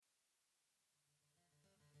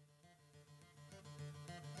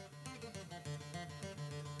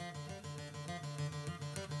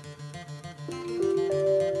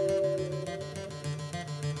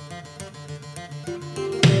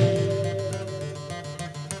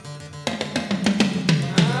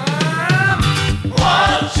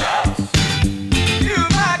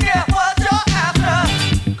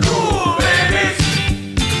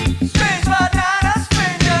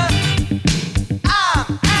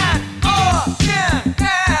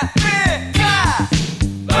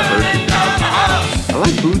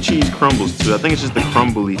crumbles too. I think it's just the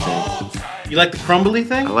crumbly thing. You like the crumbly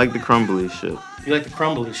thing? I like the crumbly shit. You like the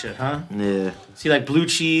crumbly shit, huh? Yeah. So you like blue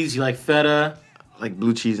cheese, you like feta. I like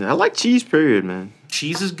blue cheese. I like cheese, period, man.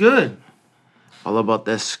 Cheese is good. All about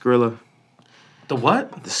that Skrilla. The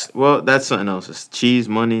what? Well, that's something else. It's cheese,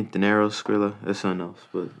 money, dinero, Skrilla. That's something else.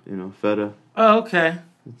 But, feta. Oh, okay.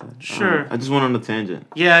 Sure. I just went on a tangent.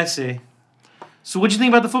 Yeah, I see. So what'd you think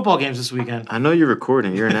about the football games this weekend? I know you're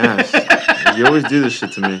recording. You're an ass. You always do this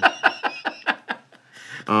shit to me.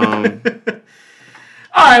 All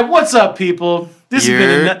right, what's up, people? This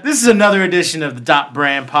is another edition of the Dot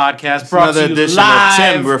Brand Podcast. Brought to you live.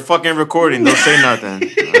 Tim, we're fucking recording. Don't say nothing.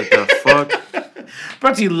 What the fuck?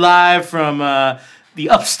 Brought to you live from the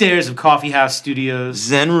upstairs of Coffee House Studios.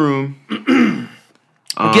 Zen room.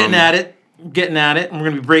 We're getting at it. And we're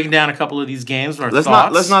going to be breaking down a couple of these games. Let's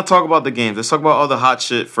not talk about the games. Let's talk about all the hot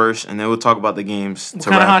shit first, and then we'll talk about the games. What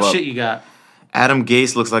kind of hot shit you got? Adam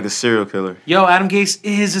Gase looks like a serial killer. Yo, Adam Gase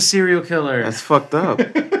is a serial killer. That's fucked up.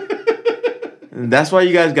 And that's why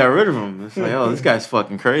you guys got rid of him. It's like, oh, this guy's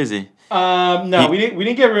fucking crazy. No, we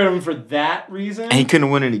didn't get rid of him for that reason. And he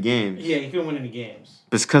couldn't win any games. Yeah, he couldn't win any games.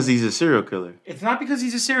 It's because he's a serial killer. It's not because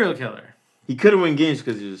he's a serial killer. He couldn't win games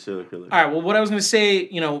because he was a serial killer. All right, well, what I was going to say,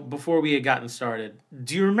 before we had gotten started,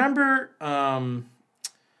 do you remember,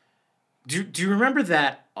 do you remember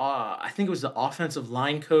that, I think it was the offensive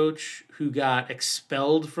line coach who got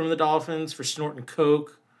expelled from the Dolphins for snorting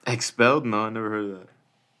coke? Expelled? No, I never heard of that.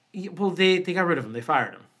 Yeah, well, they got rid of him. They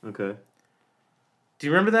fired him. Okay. Do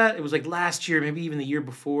you remember that? It was like last year, maybe even the year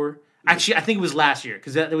before. Actually, I think it was last year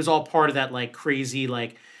because it was all part of that like crazy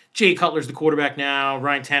like Jay Cutler's the quarterback now.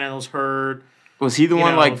 Ryan Tannehill's hurt. Was he the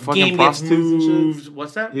one like fucking prostitutes and shit?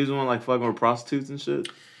 What's that? He was the one like fucking with prostitutes and shit.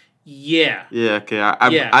 Yeah. Yeah. Okay.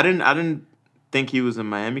 I didn't think he was a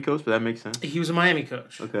Miami coach, but that makes sense. He was a Miami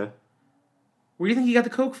coach. Okay. Where do you think he got the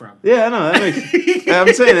coke from? Yeah, I know. That makes.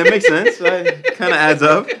 I'm saying that makes sense. That kind of adds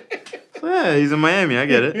up. So, yeah, he's in Miami. I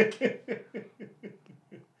get it.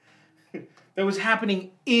 That was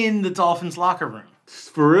happening in the Dolphins locker room.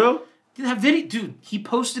 For real? That video, dude. He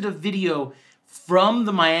posted a video from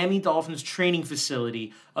the Miami Dolphins training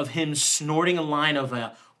facility of him snorting a line of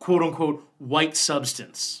a quote unquote white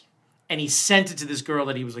substance. And he sent it to this girl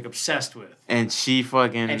that he was like obsessed with. And she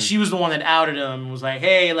fucking... And she was the one that outed him and was like,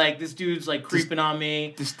 hey, like this dude's like creeping on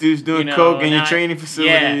me. This dude's doing coke in your training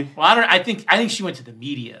facility. Yeah. Well, I think she went to the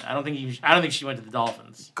media. I don't think she went to the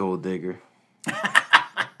Dolphins. Gold digger.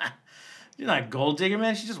 She's not a gold digger,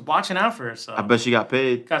 man. She's just watching out for herself. I bet she got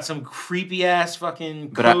paid. Got some creepy ass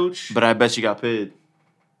fucking coach. But I bet she got paid.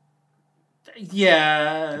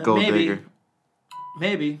 Yeah. Gold digger.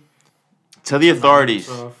 Maybe. Tell the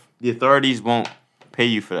authorities. The authorities won't pay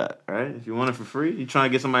you for that, all right? If you want it for free, you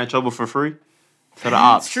trying to get somebody in trouble for free? Tell the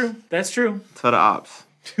ops. That's true. Tell the ops.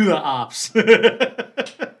 To the ops. This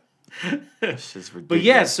is ridiculous. But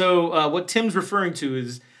yeah, so what Tim's referring to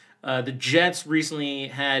is the Jets recently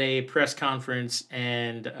had a press conference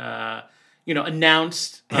and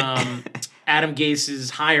announced Adam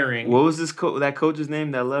Gase's hiring. What was that coach's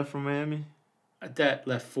name that left from Miami? That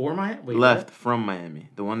left for Miami? Wait, left from Miami.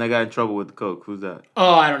 The one that got in trouble with the coke. Who's that?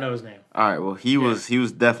 Oh, I don't know his name. All right, well, he was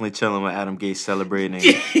definitely chilling with Adam Gase celebrating.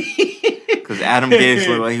 Because Adam Gase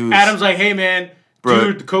looked like he was... Adam's like, hey, man,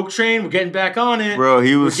 dude, the coke train, we're getting back on it. Bro,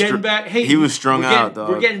 he was... We're getting back... Hey, he was strung out, dog.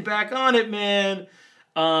 We're getting back on it, man.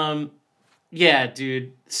 Yeah,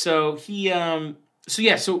 dude. So he...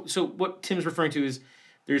 So what Tim's referring to is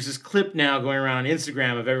there's this clip now going around on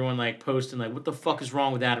Instagram of everyone like posting like, what the fuck is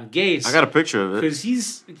wrong with Adam Gase? I got a picture of it.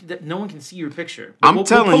 Because no one can see your picture. But I'm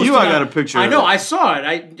telling you I got a picture of it. I know, I saw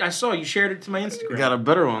it. I saw you shared it to my Instagram. You got a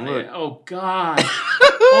better one, look. Oh, God.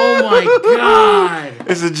 Oh, my God.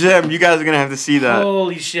 It's a gem. You guys are going to have to see that.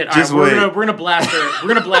 Holy shit. Just all right, wait. We're gonna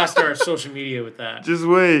blast our social media with that. Just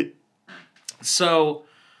wait. So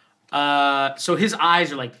his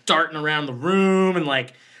eyes are like darting around the room and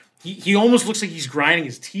like he almost looks like he's grinding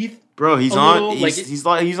his teeth. Bro, he's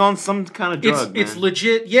on some kind of drug. It's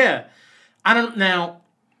legit, yeah. I don't now.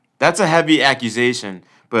 That's a heavy accusation,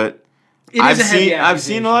 but I've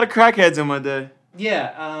seen a lot of crackheads in my day.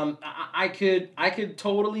 Yeah, I could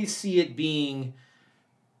totally see it being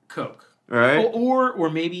coke, right?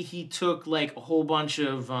 Or maybe he took like a whole bunch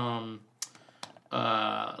of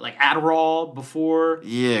like Adderall before.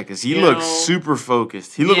 Yeah, because he looked super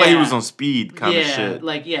focused. He looked like he was on speed kind of shit.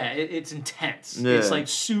 It's intense. Yeah. It's like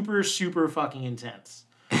super, super fucking intense.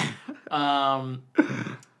 I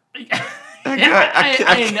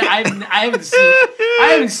haven't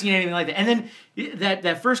seen anything like that. And then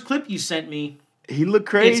that first clip you sent me, he looked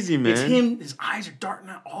crazy, man. It's him. His eyes are darting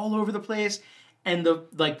out all over the place, And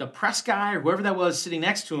the press guy or whoever that was sitting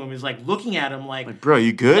next to him is like looking at him like bro,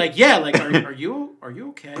 you good? Like, yeah, like are you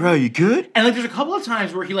okay? Bro, you good? And like there's a couple of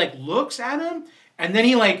times where he like looks at him and then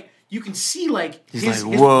he like you can see like his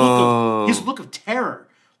look of terror.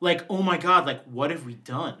 Like, oh my God, like what have we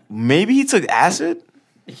done? Maybe he took acid?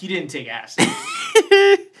 He didn't take acid.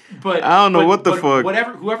 But I don't know what the fuck.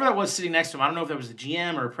 Whoever that was sitting next to him, I don't know if that was the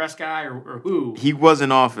GM or a press guy or who. He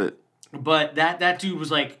wasn't off it. But that dude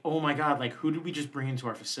was like, oh my God, like who did we just bring into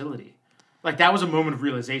our facility? Like that was a moment of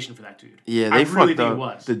realization for that dude. Yeah, they fucked up. It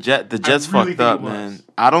was. The Jets fucked up, man.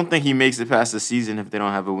 I don't think he makes it past the season if they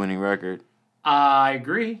don't have a winning record. I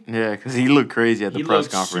agree. Yeah, because he looked crazy at the press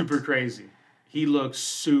conference. Super crazy. He looked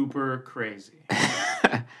super crazy.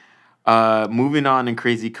 Moving on in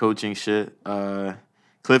crazy coaching shit.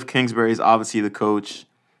 Cliff Kingsbury is obviously the coach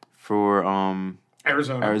for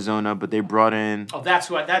Arizona, but they brought in. Oh, that's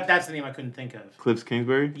that's the name I couldn't think of. Cliff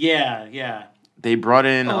Kingsbury. Yeah. They brought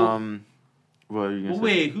in. What are you gonna say?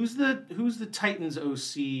 Wait, who's the Titans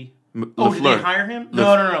OC? LaFleur. Did they hire him? No.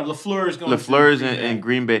 LaFleur is going. LaFleur is in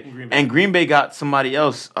Green Bay. And Green Bay got somebody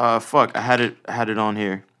else. Fuck, I had it on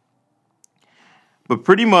here. But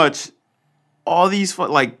pretty much, all these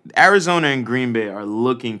like Arizona and Green Bay are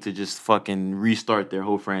looking to just fucking restart their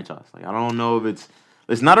whole franchise. Like I don't know if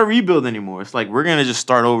it's not a rebuild anymore. It's like we're gonna just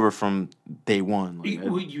start over from day one.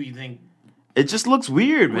 Like, you think? It just looks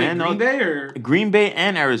weird, man. Green Bay or Green Bay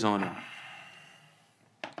and Arizona.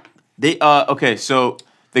 They okay. So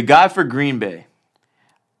the guy for Green Bay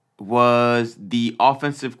was the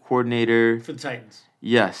offensive coordinator for the Titans.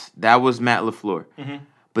 Yes, that was Matt LaFleur. Mm-hmm.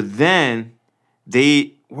 But then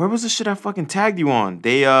where was the shit I fucking tagged you on?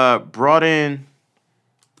 They brought in.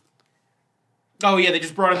 Oh yeah, they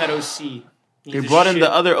just brought in that OC. They brought in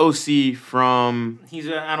the other OC from.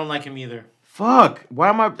 I don't like him either. Fuck! Why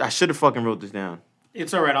am I should have fucking wrote this down.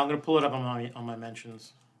 It's all right. I'm gonna pull it up on my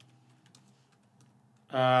mentions.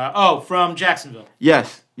 From Jacksonville.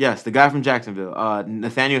 Yes, the guy from Jacksonville,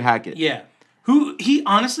 Nathaniel Hackett. Yeah. Who he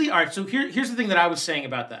honestly? All right. So here's the thing that I was saying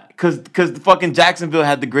about that. Because the fucking Jacksonville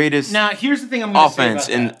had the greatest. Now here's the thing I'm going to say about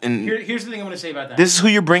that. And here's the thing I'm going to say about that. This is who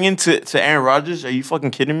you're bringing to Aaron Rodgers? Are you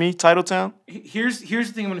fucking kidding me? Titletown. Here's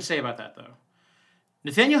the thing I'm going to say about that though.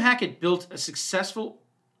 Nathaniel Hackett built a successful.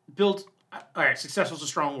 All right, successful is a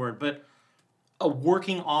strong word, but a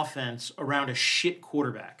working offense around a shit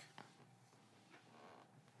quarterback.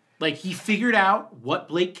 Like he figured out what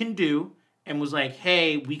Blake can do. And was like,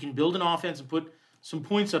 hey, we can build an offense and put some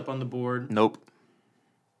points up on the board. Nope.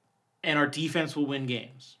 And our defense will win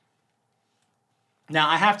games. Now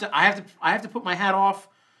I have to put my hat off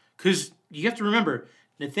because you have to remember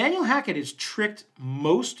Nathaniel Hackett has tricked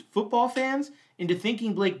most football fans into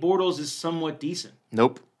thinking Blake Bortles is somewhat decent.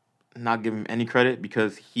 Nope. Not giving him any credit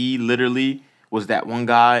because he literally was that one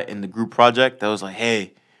guy in the group project that was like,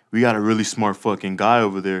 hey, we got a really smart fucking guy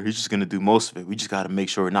over there. He's just gonna do most of it. We just gotta make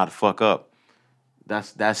sure we're not to fuck up.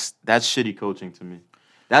 That's shitty coaching to me.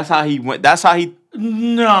 That's how he went. That's how he.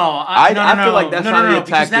 No, I feel like that's how he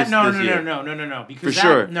attacked this year. No. Because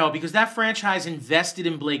sure. No, because that franchise invested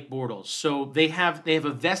in Blake Bortles, so they have a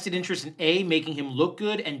vested interest in A, making him look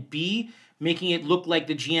good, and B, making it look like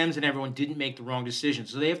the GMs and everyone didn't make the wrong decision.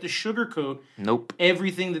 So they have to sugarcoat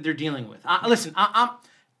everything that they're dealing with. Listen,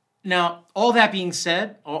 now all that being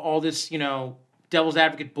said, all this devil's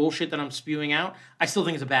advocate bullshit that I'm spewing out, I still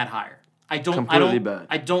think it's a bad hire. I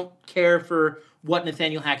don't care for what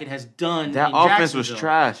Nathaniel Hackett has done. That offense was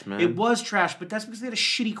trash, man. It was trash, but that's because they had a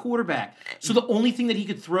shitty quarterback. So the only thing that he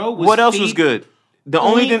could throw was what else was good? The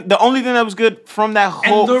only thing that was good from that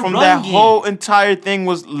whole entire thing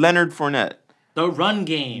was Leonard Fournette. The run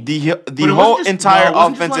game. The whole entire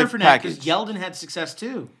offensive package. Because Yeldon had success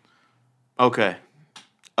too.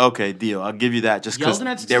 Okay, deal. I'll give you that. Just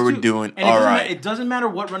because they were doing all right. It doesn't matter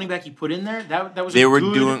what running back you put in there. That was. They were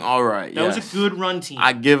doing all right. That was a good run team.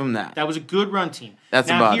 I give them that. That was a good run team. That's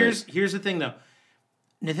about it. Here's the thing though.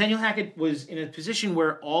 Nathaniel Hackett was in a position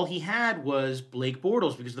where all he had was Blake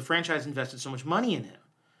Bortles because the franchise invested so much money in him.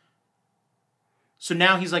 So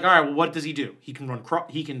now he's like, all right, well, what does he do? He can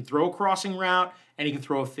he can throw a crossing route and he can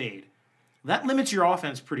throw a fade. That limits your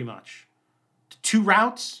offense pretty much. 2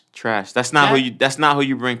 routes. Trash. That's not who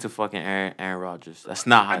you bring to fucking Aaron Rodgers. That's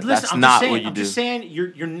not how. What you do. I'm just saying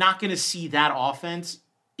you're not going to see that offense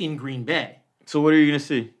in Green Bay. So what are you going to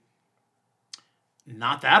see?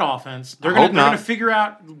 Not that offense. They're going to figure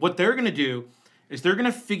out what they're going to do is they're going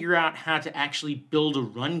to figure out how to actually build a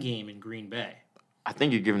run game in Green Bay. I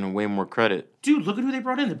think you're giving them way more credit. Dude, look at who they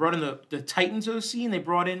brought in. They brought in the Titans OC and they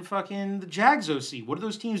brought in fucking the Jags OC. What do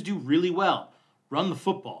those teams do really well? Run the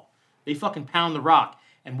football. They fucking pound the rock.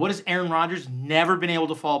 And what has Aaron Rodgers never been able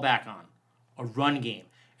to fall back on? a run game.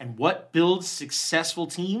 And what builds successful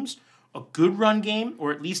teams? A good run game,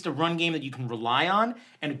 or at least a run game that you can rely on,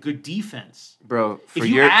 and a good defense. Bro, for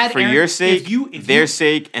your sake, their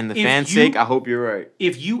sake, and the fans' sake, I hope you're right.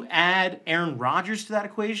 If you add Aaron Rodgers to that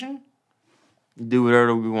equation, do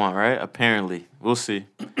whatever we want, right? Apparently, we'll see.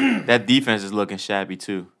 That defense is looking shabby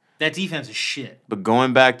too. That defense is shit. But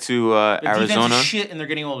going back to Arizona, defense is shit, and they're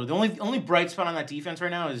getting older. The only bright spot on that defense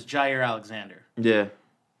right now is Jair Alexander. Yeah.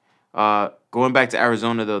 Going back to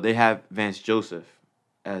Arizona though, they have Vance Joseph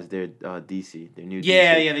as their DC, their new DC.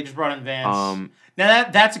 Yeah, they just brought in Vance. Now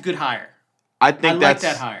that's a good hire. I think like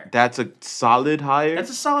that hire. That's a solid hire.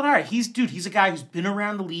 That's a solid hire. He's a guy who's been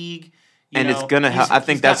around the league. It's gonna help. I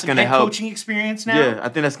think that's gonna help. Coaching experience now. Yeah, I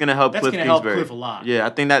think that's gonna help. That's Cliff gonna help Kingsbury. Cliff a lot. Yeah, I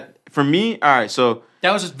think that for me. All right, so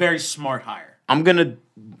that was a very smart hire. I'm gonna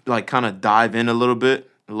kind of dive in a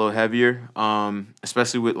little heavier,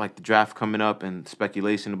 especially with the draft coming up and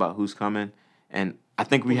speculation about who's coming. And I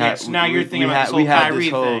think we have. So now you're thinking about this whole Kyrie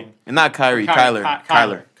thing. And not Kyrie,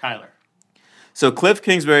 Kyler. So Cliff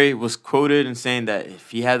Kingsbury was quoted in saying that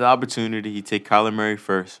if he had the opportunity, he'd take Kyler Murray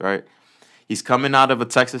first, right? He's coming out of a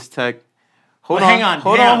Texas Tech. Hang on.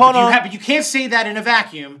 But you can't say that in a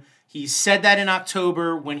vacuum. He said that in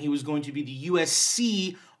October when he was going to be the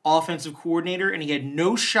USC offensive coordinator, and he had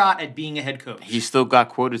no shot at being a head coach. He still got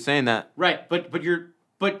quoted saying that. Right, but you're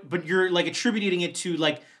attributing it to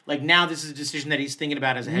now this is a decision that he's thinking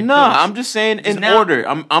about as a head coach. No, I'm just saying in order.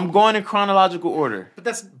 I'm going in chronological order. But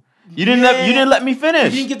that's you didn't let me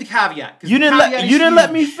finish. You didn't give the caveat. You didn't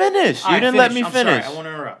let me finish. Right, you didn't let me I'm finish. Sorry, I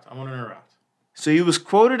want to interrupt. So he was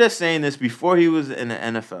quoted as saying this before he was in the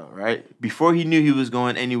NFL, right? Before he knew he was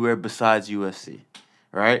going anywhere besides USC,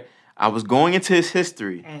 right? I was going into his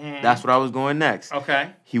history. Mm-hmm. That's what I was going next. Okay.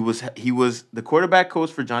 He was the quarterback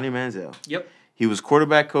coach for Johnny Manziel. Yep. He was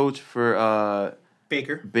quarterback coach for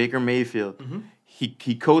Baker Mayfield. Mm-hmm.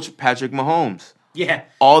 He coached Patrick Mahomes. Yeah.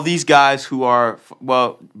 All these guys who are,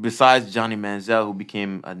 besides Johnny Manziel, who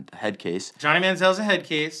became a head case. Johnny Manziel's a head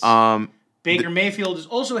case. Baker Mayfield is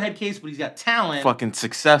also a head case, but he's got talent. Fucking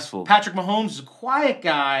successful. Patrick Mahomes is a quiet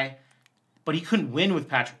guy, but he couldn't win with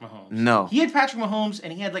Patrick Mahomes. No. He had Patrick Mahomes,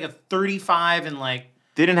 and he had a 35 and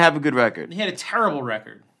didn't have a good record. He had a terrible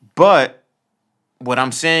record. But what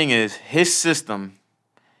I'm saying is his system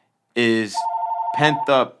is pent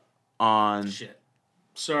up on... Shit.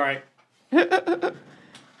 Sorry.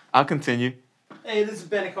 I'll continue. Hey, this is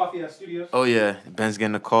Ben at Coffee House Studios. Oh, yeah. Ben's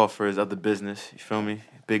getting a call for his other business. You feel me?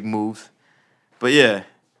 Big moves. But, yeah.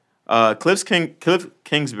 Cliff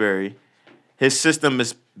Kingsbury, his system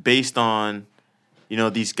is based on,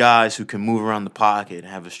 these guys who can move around the pocket and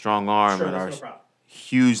have a strong arm and are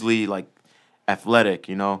hugely, athletic,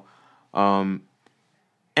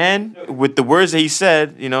 And with the words that he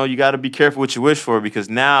said, you got to be careful what you wish for because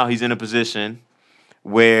now he's in a position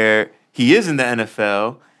where he is in the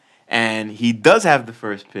NFL and he does have the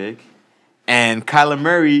first pick and Kyler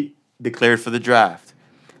Murray declared for the draft.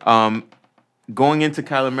 Going into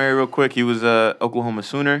Kyler Murray real quick, he was a Oklahoma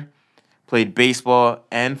Sooner, played baseball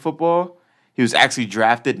and football. He was actually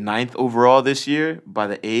drafted 9th overall this year by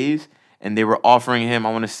the A's, and they were offering him,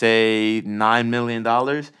 I want to say, $9 million.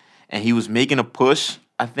 And he was making a push,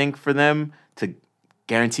 I think, for them to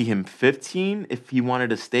guarantee him 15 if he wanted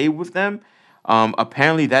to stay with them.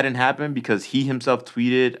 Apparently that didn't happen because he himself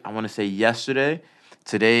tweeted, I want to say yesterday.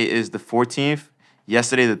 Today is the 14th.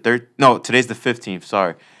 Today's the 15th,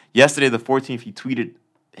 sorry. Yesterday, the 14th, he tweeted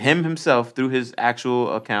himself through his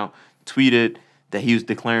actual account, tweeted that he was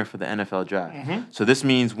declaring for the NFL draft. Mm-hmm. So this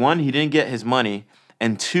means, one, he didn't get his money,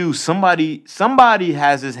 and two, somebody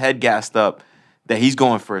has his head gassed up that he's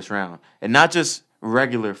going first round, and not just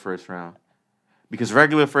regular first round. Because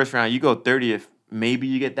regular first round, you go 30th, maybe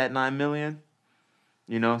you get that $9 million.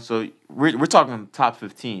 So we're talking top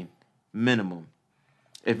 15 minimum.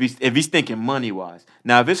 If he's thinking money wise.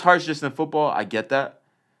 Now, if his heart's just in football, I get that.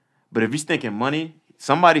 But if he's thinking money,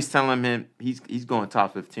 somebody's telling him he's going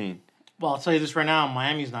top 15. Well, I'll tell you this right now,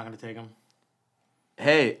 Miami's not going to take him.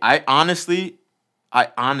 Hey, I honestly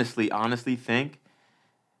think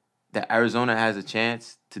that Arizona has a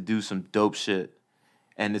chance to do some dope shit.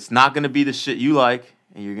 And it's not going to be the shit you like,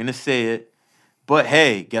 and you're going to say it. But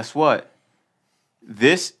hey, guess what?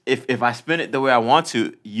 This, if I spin it the way I want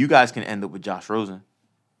to, you guys can end up with Josh Rosen.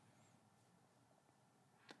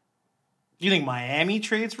 Do you think Miami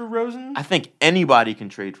trades for Rosen? I think anybody can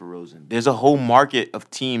trade for Rosen. There's a whole market of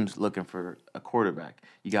teams looking for a quarterback.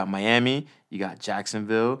 You got Miami, you got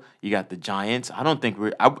Jacksonville, you got the Giants. I think we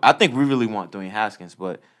really want Dwayne Haskins,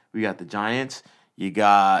 but we got the Giants. You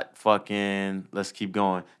got let's keep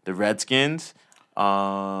going. The Redskins.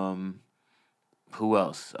 Who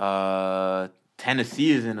else?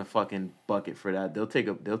 Tennessee is in a fucking bucket for that. They'll take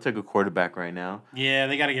a quarterback right now. Yeah,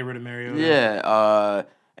 they got to get rid of Mariota. Yeah.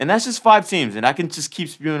 And that's just 5 teams, and I can just keep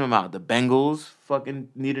spewing them out. The Bengals fucking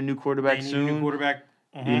need a new quarterback soon. A new quarterback.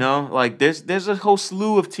 Mm-hmm. You know, like there's a whole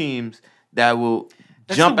slew of teams that will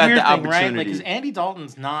jump at the opportunity. Right? Like, because Andy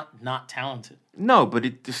Dalton's not talented. No, but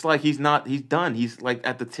it's just like he's done. He's like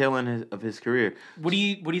at the tail end of his career. What do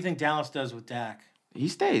you think Dallas does with Dak? He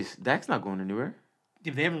stays. Dak's not going anywhere.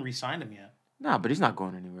 If they haven't re-signed him yet. Nah, but he's not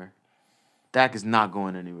going anywhere. Dak is not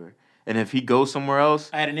going anywhere. And if he goes somewhere else...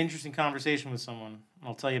 I had an interesting conversation with someone.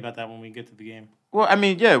 I'll tell you about that when we get to the game. Well, I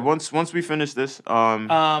mean, yeah, once we finish this,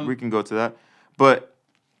 we can go to that. But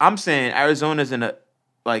I'm saying Arizona's in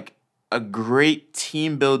a great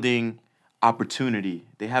team-building opportunity.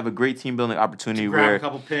 They have a great team-building opportunity to grab a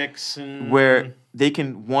couple picks. Where they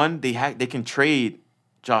can, they can trade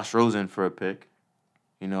Josh Rosen for a pick,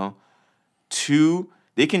 you know. 2,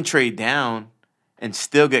 they can trade down and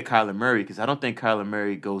still get Kyler Murray, because I don't think Kyler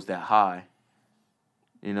Murray goes that high.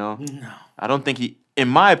 You know? No. I don't think in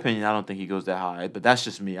my opinion, I don't think he goes that high, but that's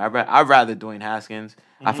just me. I'd rather Dwayne Haskins.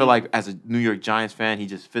 Mm-hmm. I feel like as a New York Giants fan, he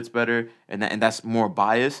just fits better, and that's more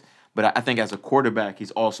biased. But I think as a quarterback,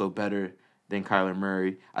 he's also better than Kyler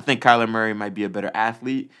Murray. I think Kyler Murray might be a better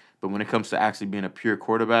athlete, but when it comes to actually being a pure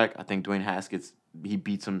quarterback, I think Dwayne Haskins, he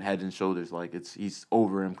beats him head and shoulders. Like he's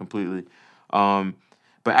over him completely.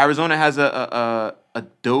 But Arizona has a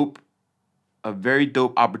very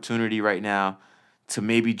dope opportunity right now to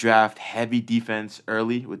maybe draft heavy defense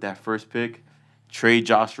early with that first pick, trade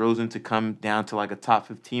Josh Rosen to come down to like a top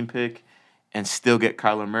 15 pick, and still get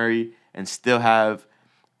Kyler Murray and still have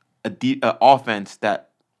a offense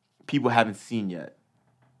that people haven't seen yet.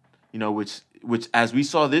 You know, which as we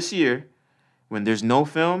saw this year, when there's no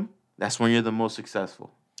film, that's when you're the most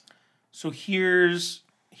successful. So here's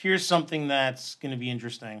something that's going to be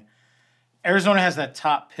interesting. Arizona has that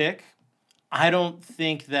top pick. I don't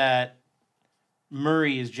think that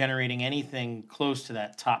Murray is generating anything close to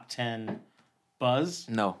that top 10 buzz.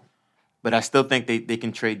 No. But I still think they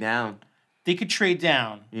can trade down. They could trade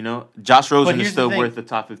down. You know, Josh Rosen is still worth the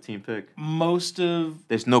top 15 pick.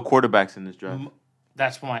 There's no quarterbacks in this draft.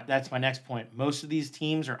 That's my next point. Most of these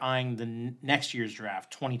teams are eyeing the next year's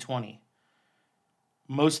draft, 2020.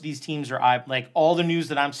 Most of these teams are all the news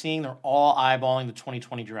that I'm seeing, they're all eyeballing the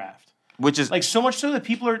 2020 draft. Which is like so much so that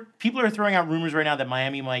people are throwing out rumors right now that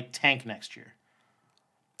Miami might tank next year.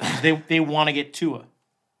 They want to get Tua.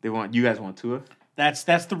 You guys want Tua? That's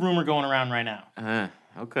the rumor going around right now.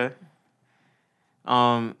 Okay.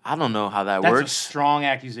 I don't know how that works. That's a strong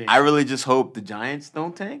accusation. I really just hope the Giants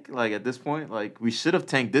don't tank. Like at this point, like we should have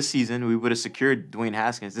tanked this season. We would have secured Dwayne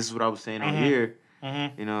Haskins. This is what I was saying on here.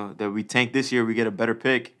 Mm-hmm. You know, that we tank this year, we get a better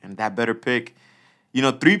pick, and that better pick, you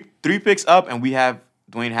know, three picks up, and we have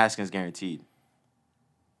Dwayne Haskins guaranteed.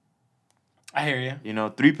 I hear you. You know,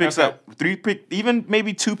 3 picks up, even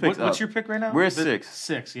maybe 2 picks up. What's your pick right now? We're at 6.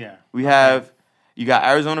 6, yeah. We have, you got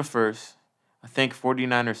Arizona first, I think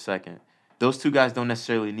 49ers second. Those 2 guys don't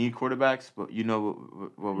necessarily need quarterbacks, but you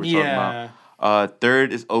know what we're talking about.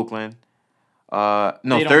 Third is Oakland.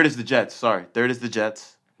 Third is the Jets. Sorry, third is the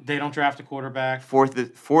Jets. They don't draft a quarterback. Fourth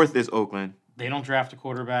is Oakland. They don't draft a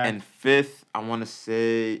quarterback. And 5th, I want to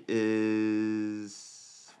say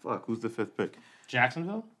is... Fuck, who's the 5th pick?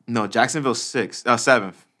 Jacksonville? No, Jacksonville's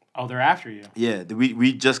 7th. Oh, they're after you. Yeah,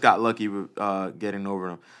 we just got lucky with getting over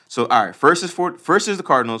them. So, all right, first is the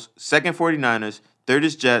Cardinals, second 49ers, third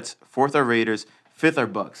is Jets, 4th are Raiders, 5th are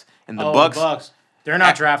Bucks. And the Bucks... They're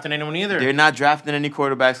not drafting anyone either. They're not drafting any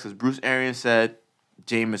quarterbacks because Bruce Arians said,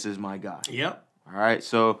 Jameis is my guy. Yep. All right,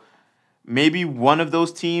 so maybe one of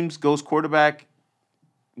those teams goes quarterback,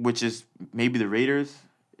 which is maybe the Raiders,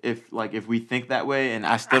 if we think that way. And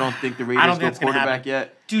I still don't think the Raiders go quarterback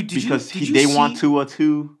yet. Dude, they want Tua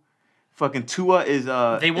too. Fucking Tua is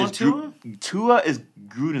they want Tua? Tua is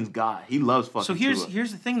Gruden's guy. He loves fucking Tua. So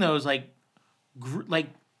here's the thing though, is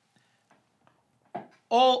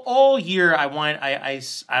all year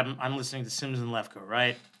I'm listening to Sims and Lefko,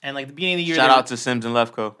 right? And like the beginning of the year, shout out to Sims and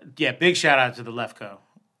Lefko. Yeah, big shout out to the Lefko.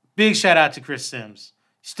 Big shout out to Chris Sims.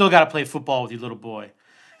 You still got to play football with your little boy.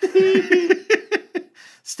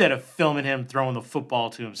 Instead of filming him throwing the football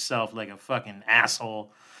to himself like a fucking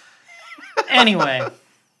asshole. Anyway,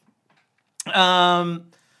 you're gonna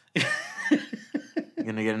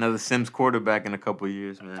get another Sims quarterback in a couple of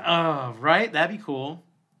years, man. Oh, right, that'd be cool.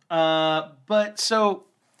 But so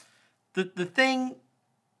the thing.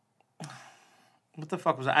 What the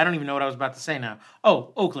fuck was that? I don't even know what I was about to say now.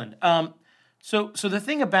 Oh, Oakland. So the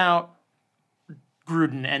thing about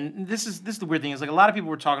Gruden, and this is the weird thing, is like a lot of people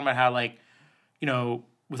were talking about how, like, you know,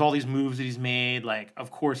 with all these moves that he's made, like, of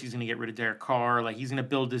course he's going to get rid of Derek Carr. Like, he's going to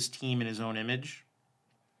build this team in his own image.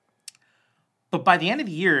 But by the end of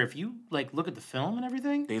the year, if you, like, look at the film and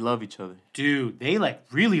everything... They love each other. Dude, they, like,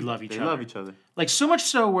 really love each other. They love each other. Like, so much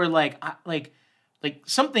so where, like,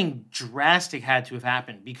 something drastic had to have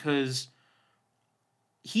happened because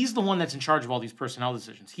he's the one that's in charge of all these personnel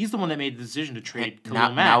decisions. He's the one that made the decision to trade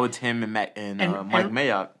Khalil Mack. Now it's him and Mike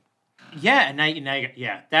Mayock. Yeah, and now you got,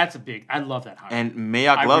 yeah, that's a big... I love that hire. And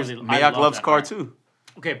Mayock loves Carr, too.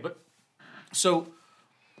 Okay, but... So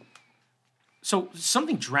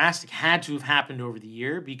something drastic had to have happened over the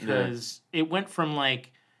year because it went from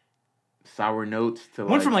like sour notes to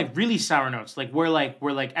went from like really sour notes, like where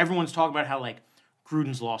everyone's talking about how like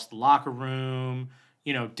Gruden's lost the locker room.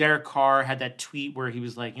 You know, Derek Carr had that tweet where he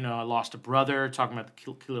was like, you know, I lost a brother, talking about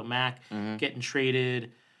the Khalil Mack getting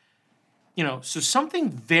traded. You know, so something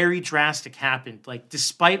very drastic happened. Like,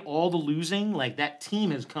 despite all the losing, like that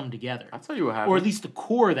team has come together. I'll tell you what happened. Or at least the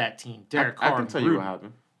core of that team, Derek Carr. I can tell you what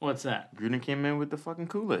happened. What's that? Gruden came in with the fucking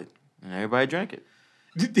Kool-Aid, and everybody drank it.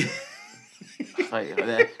 It's like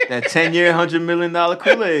that 10-year, $100 million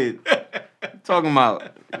Kool-Aid. What you talking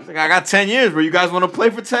about? It's like, I got 10 years, bro. You guys want to play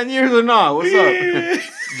for 10 years or not? What's up?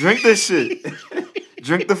 Drink this shit.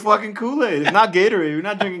 Drink the fucking Kool-Aid. It's not Gatorade. We're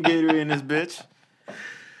not drinking Gatorade in this bitch.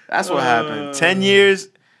 That's what happened. 10 years,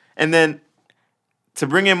 and then to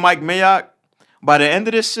bring in Mike Mayock, by the end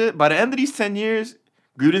of this shit, by the end of these 10 years,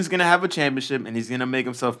 Gruden's going to have a championship, and he's going to make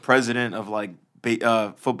himself president of, like,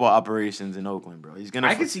 football operations in Oakland, bro.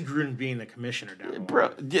 I could see Gruden being the commissioner down the line.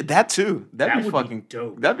 Bro, yeah, that too. That'd be fucking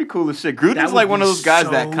dope. That'd be cool as shit. Gruden's like one of those guys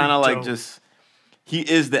that kind of, like, just... He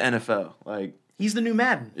is the NFL. Like... He's the new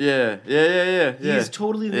Madden. Yeah. He is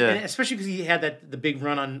totally... especially because he had the big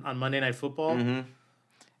run on Monday Night Football. Mm-hmm.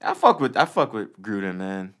 I fuck with Gruden,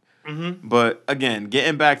 man. Mm-hmm. But, again,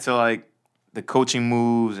 getting back to, like, the coaching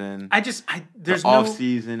moves and there's the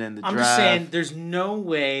offseason and the draft. I'm just saying there's no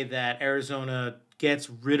way that Arizona gets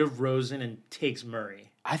rid of Rosen and takes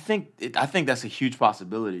Murray. I think that's a huge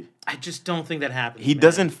possibility. I just don't think that happens. He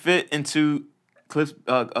doesn't fit into Cliff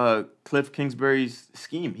Kingsbury's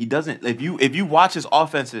scheme. He doesn't. If you watch his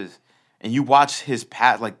offenses and you watch his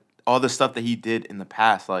past, like all the stuff that he did in the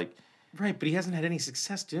past, like right, but he hasn't had any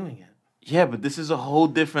success doing it. Yeah, but this is a whole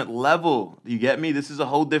different level. You get me? This is a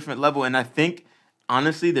whole different level, and I think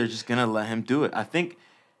honestly they're just gonna let him do it. I think,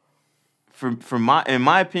 in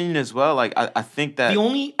my opinion as well, like I think that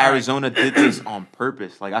Arizona did this on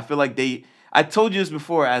purpose. Like I feel like I told you this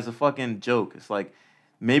before as a fucking joke. It's like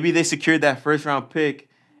maybe they secured that first round pick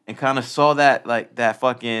and kind of saw that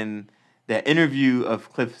that interview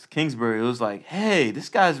of Cliff Kingsbury. It was like, hey, this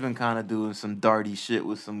guy's been kind of doing some darty shit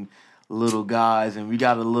with some little guys, and we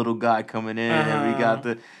got a little guy coming in, and we got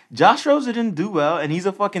Josh Rosen didn't do well, and he's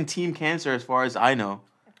a fucking team cancer as far as I know.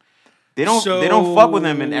 They don't fuck with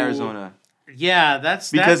him in Arizona. Yeah,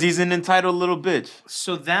 that's because he's an entitled little bitch.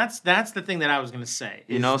 So that's the thing that I was gonna say.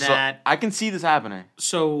 So I can see this happening.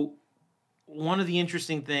 So one of the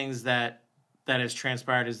interesting things that has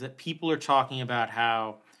transpired is that people are talking about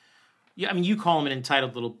how, I mean, you call him an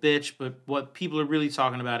entitled little bitch, but what people are really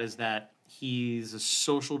talking about is that he's a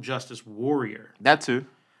social justice warrior. That too.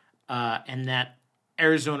 And that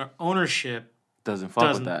Arizona ownership doesn't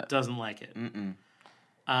like it. And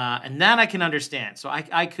that I can understand. So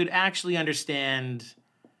I could actually understand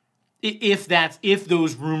if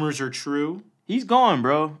those rumors are true. He's gone,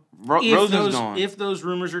 bro. Rosen's gone. If those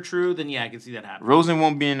rumors are true, then yeah, I can see that happening. Rosen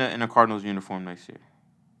won't be in a Cardinals uniform next year.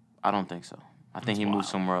 I don't think so. I think he moves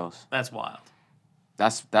somewhere else. That's wild.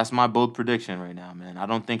 That's my bold prediction right now, man. I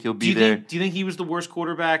don't think he'll be there. Do you think he was the worst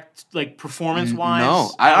quarterback, like performance-wise? No,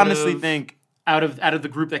 I honestly think out of the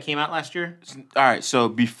group that came out last year. All right, so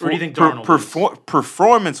before, or do you think Darnold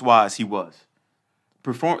performance-wise, he was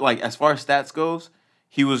like as far as stats goes,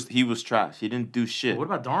 he was trash. He didn't do shit. What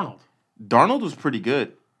about Darnold? Darnold was pretty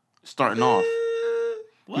good starting off.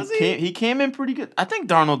 Was he? He came in pretty good. I think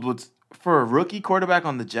Darnold was for a rookie quarterback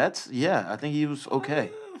on the Jets. Yeah, I think he was okay.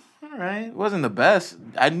 All right. It wasn't the best.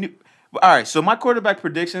 I knew. All right, so my quarterback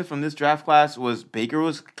predictions from this draft class was Baker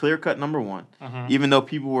was clear-cut number one, even though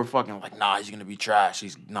people were fucking like, nah, he's going to be trash.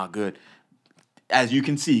 He's not good. As you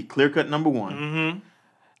can see, clear-cut number one. Mm-hmm.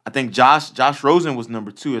 I think Josh Rosen was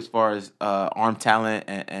number two as far as arm talent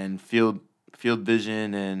and field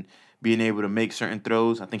vision and being able to make certain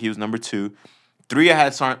throws. I think he was number two. Three, I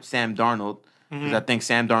had Sam Darnold because I think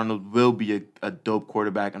Sam Darnold will be a dope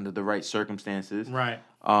quarterback under the right circumstances. Right.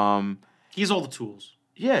 He has all the tools.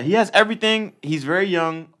 Yeah, he has everything. He's very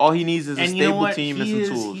young. All he needs is a stable team and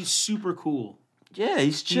some tools. He's super cool. Yeah,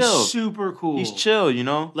 he's chill. He's super cool. He's chill, you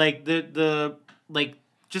know? Like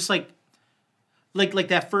just like Like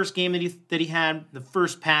that first game that he had, the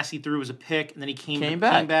first pass he threw was a pick, and then he came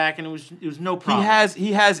back, and it was no problem.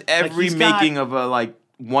 He has every making of a like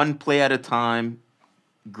one play at a time,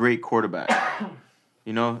 great quarterback.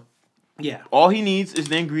 You know. Yeah. All he needs is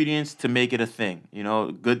the ingredients to make it a thing. You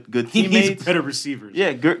know, good teammates. He needs better receivers.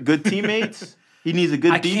 Yeah, good teammates. He needs a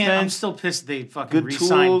good defense. I'm still pissed they fucking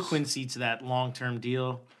re-signed Quincy to that long-term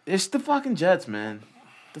deal. It's the fucking Jets, man.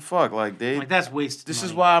 The fuck, like that's wasted.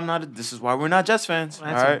 This money. This is why we're not Jets fans.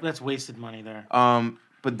 That's wasted money there.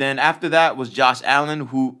 But then after that was Josh Allen,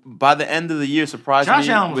 who by the end of the year surprised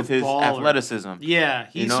me with his athleticism. Yeah,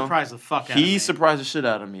 he surprised the fuck out of me. He surprised the shit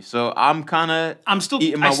out of me. So I'm still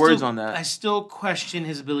eating my words on that. I still question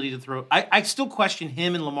his ability to throw. I still question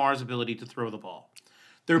him and Lamar's ability to throw the ball.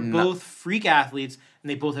 They're both freak athletes, and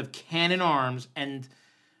they both have cannon arms. And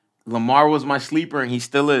Lamar was my sleeper, and he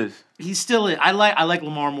still is. He still is. I like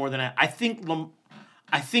Lamar more than I think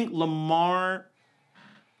Lamar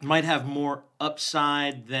might have more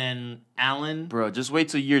upside than Allen. Bro, just wait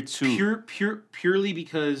till year 2. Purely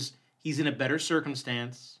because he's in a better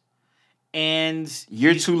circumstance. And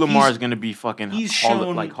year 2 Lamar is going to be fucking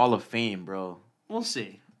Hall of Fame, bro. We'll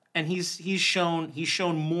see. And he's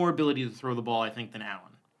shown more ability to throw the ball, I think, than Allen.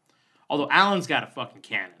 Although Allen's got a fucking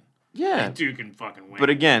cannon. Yeah. That dude can fucking win. But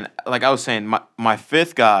again, like I was saying, my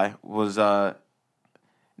fifth guy was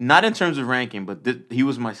not in terms of ranking, but he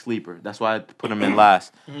was my sleeper. That's why I put him in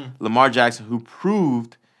last. Lamar Jackson, who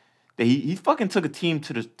proved that he fucking took a team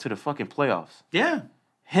to the fucking playoffs. Yeah.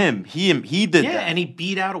 He did that. Yeah, and he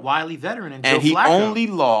beat out a wily veteran and Joe Flacco. And he only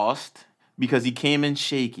lost because he came in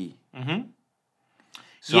shaky. Mm-hmm.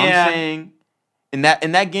 So I'm saying in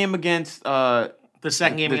that game against the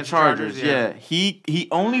second game against Chargers, the Chargers, he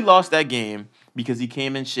only lost that game because he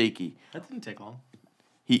came in shaky. That didn't take long.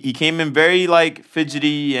 He came in very like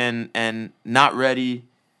fidgety and not ready,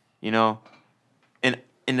 you know. And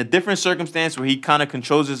in a different circumstance where he kind of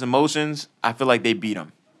controls his emotions, I feel like they beat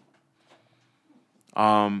him.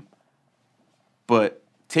 But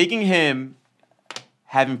taking him,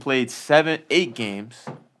 having played 8 games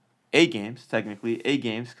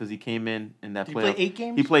because he came in that playoff. He played 8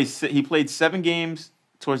 games? He played 7 games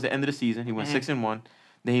towards the end of the season. He went 6-1.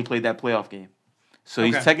 Then he played that playoff game. So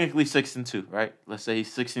he's technically 6-2, right? Let's say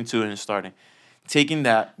he's 6-2 in his starting. Taking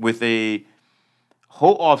that with a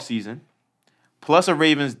whole offseason, plus a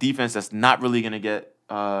Ravens defense that's not really gonna get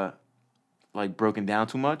like broken down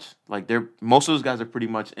too much. Like most of those guys are pretty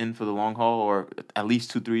much in for the long haul, or at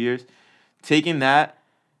least 2-3 years. Taking that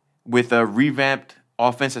with a revamped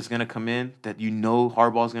offense that's gonna come in that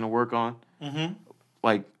Harbaugh's gonna work on,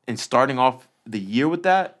 like, and starting off the year with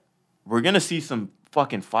that, we're gonna see some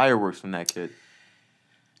fucking fireworks from that kid.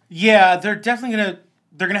 Yeah, they're definitely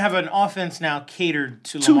gonna have an offense now catered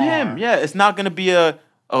to Lamar. Him. Yeah, it's not gonna be Joe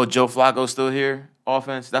Flacco's still here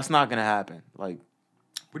offense. That's not gonna happen. Like,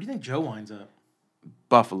 where do you think Joe winds up?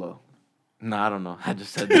 Buffalo. No, I don't know. I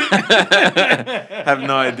just said that.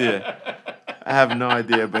 I have no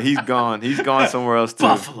idea, but he's gone. He's gone somewhere else too.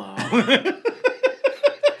 Buffalo.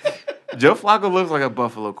 Joe Flacco looks like a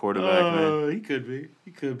Buffalo quarterback, man. He could be.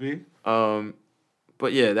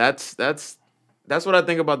 But yeah, that's what I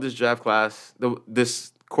think about this draft class,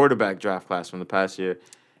 this quarterback draft class from the past year.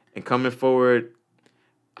 And coming forward,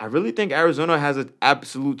 I really think Arizona has an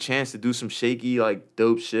absolute chance to do some shaky, like,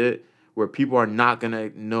 dope shit where people are not going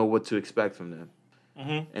to know what to expect from them.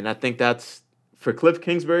 And I think that's, for Cliff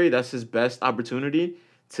Kingsbury, that's his best opportunity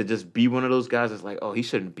to just be one of those guys that's like, oh, he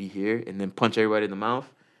shouldn't be here, and then punch everybody in the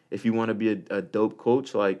mouth. If you want to be a dope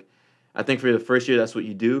coach, like, I think for the first year, that's what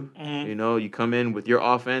you do. You know, you come in with your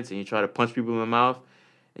offense and you try to punch people in the mouth,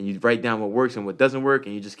 and you write down what works and what doesn't work,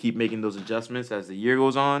 and you just keep making those adjustments as the year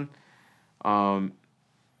goes on.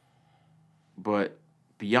 But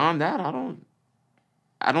beyond that,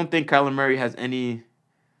 I don't think Kyler Murray has any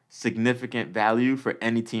significant value for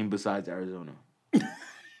any team besides Arizona.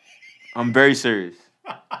 I'm very serious.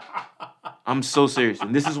 I'm so serious.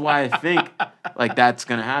 And this is why I think like that's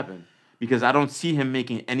going to happen. Because I don't see him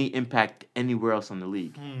making any impact anywhere else in the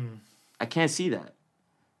league. I can't see that.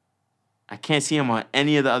 I can't see him on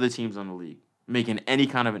any of the other teams on the league making any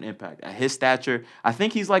kind of an impact. At his stature, I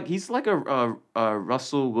think he's like a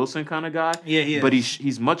Russell Wilson kind of guy. Yeah, he is. But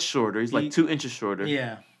he's much shorter. He's like 2 inches shorter.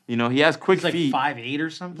 Yeah. You know, he has quick feet. He's like 5'8" or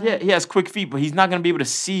something? Yeah, he has quick feet, but he's not going to be able to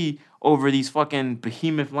see over these fucking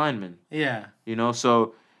behemoth linemen. Yeah. You know,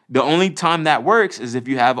 so the only time that works is if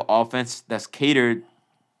you have an offense that's catered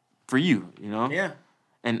for you, you know? Yeah.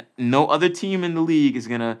 And no other team in the league is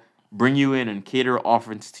going to bring you in and cater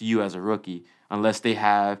offense to you as a rookie unless they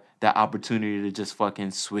have that opportunity to just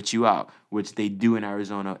fucking switch you out, which they do in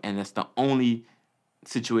Arizona, and that's the only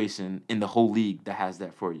situation in the whole league that has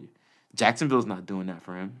that for you. Jacksonville's not doing that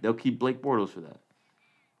for him. They'll keep Blake Bortles for that.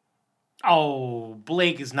 Oh,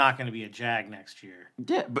 Blake is not going to be a Jag next year.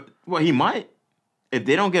 Yeah, but he might. If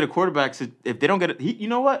they don't get a quarterback, if they don't get it, you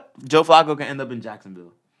know what? Joe Flacco can end up in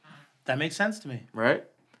Jacksonville. That makes sense to me. Right?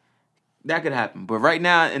 That could happen. But right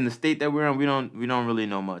now, in the state that we're in, we don't really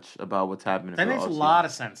know much about what's happening. That makes a lot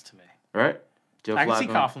of sense to me. Right? Joe I Flacco. can see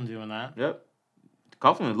Coughlin doing that. Yep.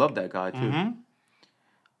 Coughlin would love that guy, too. Mm-hmm.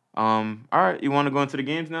 All right, you want to go into the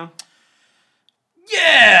games now?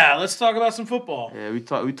 Yeah, let's talk about some football. Yeah, we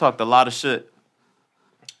talked a lot of shit.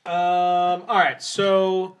 All right,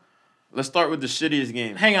 so let's start with the shittiest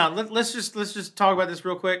game. Hang on, let's just talk about this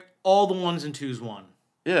real quick. All the 1s and 2s won.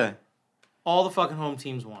 Yeah. All the fucking home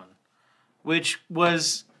teams won, which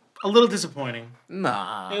was a little disappointing.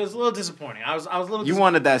 Nah. It was a little disappointing. I was a little. You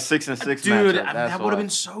wanted that 6-6 matchup. Dude, that would have been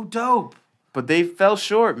so dope. But they fell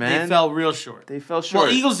short, man. They fell real short. Well,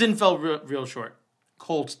 Eagles didn't fell real short.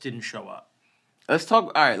 Colts didn't show up. Let's talk.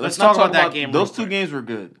 All right, let's talk about that game. Those two games were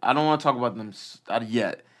good. I don't want to talk about them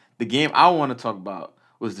yet. The game I want to talk about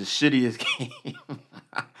was the shittiest game.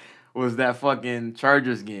 Was that fucking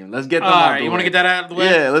Chargers game? Let's get them out of the way. You want to get that out of the way?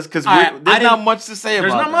 Yeah, because there's not much to say about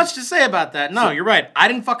that. There's not much to say about that. No, you're right. I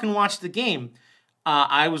didn't fucking watch the game.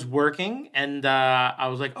 I was working, and I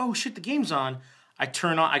was like, oh, shit, the game's on. I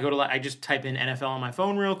just type in NFL on my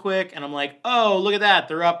phone real quick, and I'm like, oh, look at that.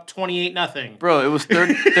 They're up 28-0. Bro, it was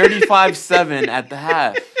 35-7 at the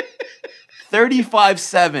half.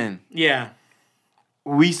 35-7. Yeah.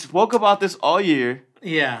 We spoke about this all year.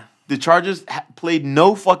 Yeah. The Chargers played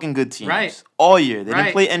no fucking good teams. Right. All year. They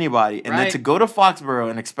didn't play anybody. And then Right. to go to Foxborough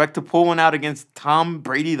and expect to pull one out against Tom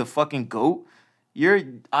Brady, the fucking GOAT, you're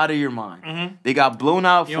out of your mind. Mm-hmm. They got blown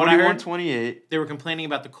out 41-28. They were complaining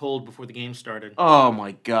about the cold before the game started. Oh,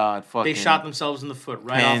 my God. They shot themselves in the foot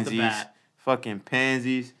right off the bat. Fucking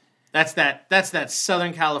pansies. That's that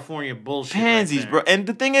Southern California bullshit. Pansies, right bro. And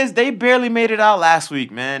the thing is, they barely made it out last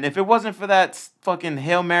week, man. If it wasn't for that fucking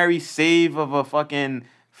Hail Mary save of a fucking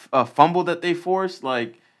fumble that they forced,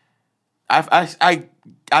 like,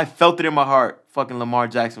 I felt it in my heart. Fucking Lamar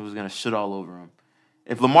Jackson was going to shit all over him.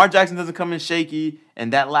 If Lamar Jackson doesn't come in shaky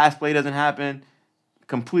and that last play doesn't happen,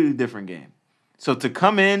 completely different game. So to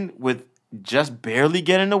come in with just barely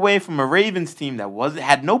getting away from a Ravens team that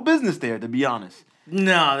had no business there, to be honest.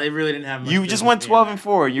 No, they really didn't have much. You just went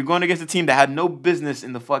 12-4. You're going against a team that had no business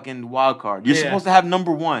in the fucking wild card. You're supposed to have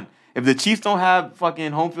number one. If the Chiefs don't have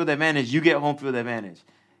fucking home field advantage, you get home field advantage.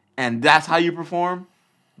 And that's how you perform?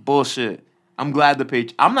 Bullshit. I'm glad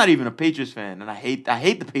I'm not even a Patriots fan, and I hate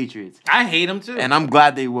the Patriots. I hate them too. And I'm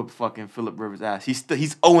glad they whooped fucking Phillip Rivers' ass. He's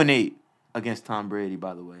 0-8 against Tom Brady,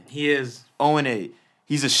 by the way. He is 0-8.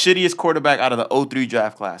 He's the shittiest quarterback out of the 03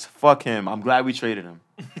 draft class. Fuck him. I'm glad we traded him.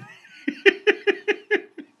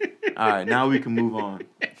 All right, now we can move on.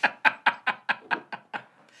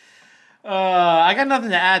 I got nothing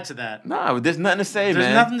to add to that. Nah, there's nothing to say, man.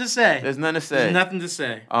 There's nothing to say. There's nothing to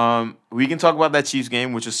say. We can talk about that Chiefs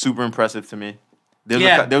game, which is super impressive to me.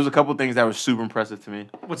 There was a couple things that were super impressive to me.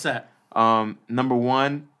 What's that? Number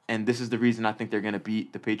one, and this is the reason I think they're going to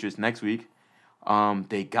beat the Patriots next week,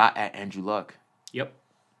 they got at Andrew Luck. Yep.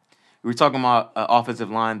 We were talking about an offensive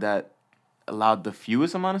line that allowed the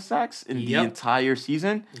fewest amount of sacks in the entire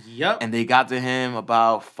season. Yep. And they got to him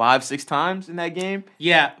about 5-6 times in that game.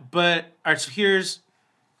 Yeah, but all right, so here's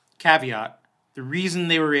caveat. The reason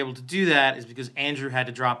they were able to do that is because Andrew had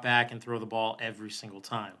to drop back and throw the ball every single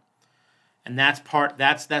time. And that's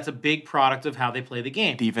a big product of how they play the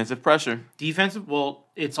game. Defensive pressure.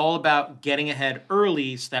 It's all about getting ahead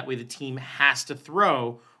early so that way the team has to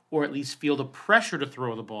throw or at least feel the pressure to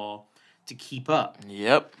throw the ball to keep up.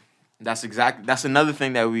 Yep. That's another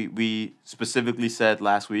thing that we specifically said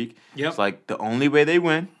last week. Yep. It's like the only way they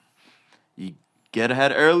win, you get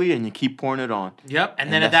ahead early and you keep pouring it on. Yep.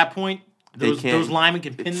 And then at that point, those linemen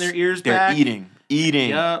can pin their ears back. They're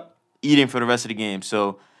eating for the rest of the game.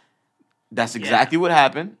 So that's exactly what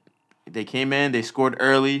happened. They came in, they scored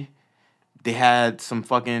early. They had some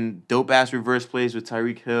fucking dope-ass reverse plays with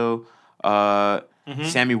Tyreek Hill.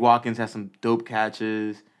 Sammy Watkins had some dope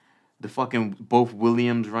catches. The fucking both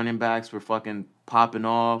Williams running backs were fucking popping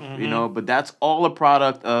off, you know. But that's all a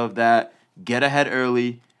product of that get ahead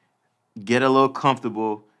early, get a little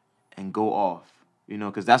comfortable, and go off. You know,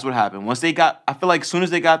 because that's what happened. I feel like as soon as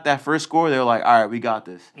they got that first score, they were like, all right, we got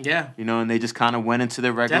this. Yeah. You know, and they just kind of went into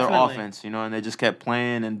their regular offense, you know, and they just kept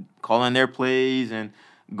playing and calling their plays and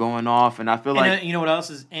going off. And I feel like... You know what else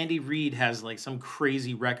is? Andy Reid has like some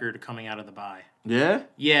crazy record coming out of the bye. Yeah?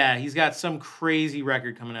 Yeah, he's got some crazy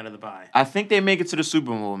record coming out of the bye. I think they make it to the Super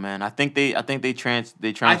Bowl, man. I think they trounce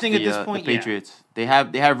I think at this point, the Patriots. Yeah.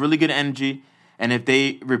 They have really good energy, and if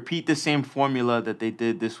they repeat the same formula that they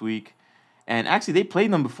did this week, and actually they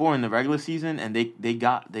played them before in the regular season, and they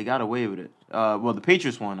got away with it. Well, the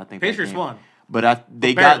Patriots won, I think. Patriots won. But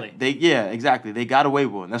they exactly. They got away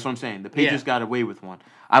with one. That's what I'm saying. The Patriots got away with one.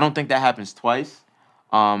 I don't think that happens twice.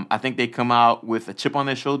 I think they come out with a chip on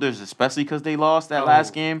their shoulders, especially because they lost that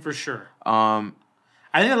last game. For sure. I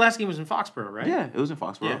think the last game was in Foxborough, right? Yeah, it was in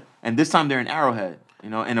Foxborough. Yeah. And this time they're in Arrowhead,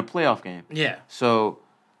 in a playoff game. Yeah. So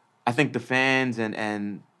I think the fans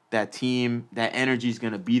and that team, that energy is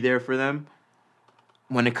going to be there for them.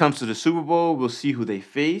 When it comes to the Super Bowl, we'll see who they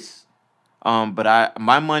face. But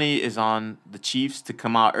my money is on the Chiefs to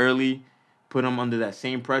come out early, put them under that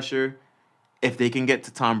same pressure. If they can get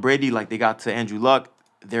to Tom Brady like they got to Andrew Luck,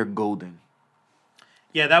 they're golden.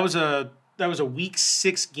 Yeah, that was a Week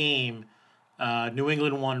 6 game. New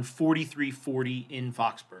England won 43-40 in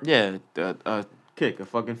Foxborough. Yeah, a kick, a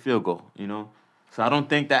fucking field goal, So I don't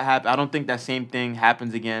think I don't think that same thing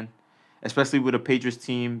happens again, especially with a Patriots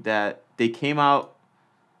team that they came out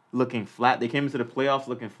looking flat. They came into the playoffs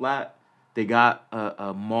looking flat. They got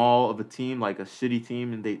a maul of a team, like a shitty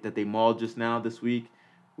team, and they mauled just now this week,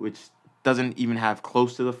 which doesn't even have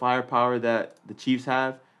close to the firepower that the Chiefs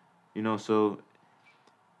have, so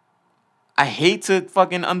I hate to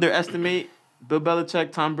fucking underestimate Bill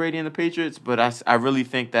Belichick, Tom Brady, and the Patriots, but I really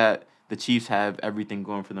think that the Chiefs have everything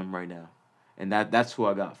going for them right now, and that's who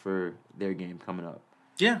I got for their game coming up.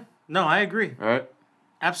 Yeah, no, I agree. All right,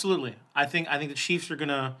 absolutely. I think the Chiefs are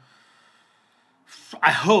gonna.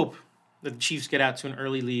 I hope that the Chiefs get out to an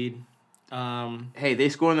early lead. Hey, they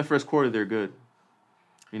score in the first quarter, they're good.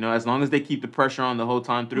 As long as they keep the pressure on the whole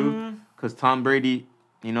time through, because Tom Brady,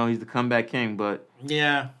 he's the comeback king. But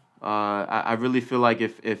yeah, I really feel like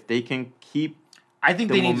if they can keep, I think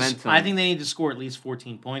they need to score at least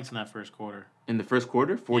 14 points in that first quarter. In the first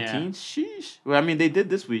quarter, 14. Yeah. Sheesh. Well, I mean, they did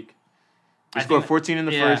this week. They scored 14 in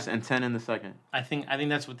the first and 10 in the second. I think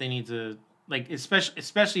that's what they need to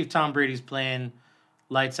especially if Tom Brady's playing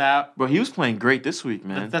lights out. But he was playing great this week,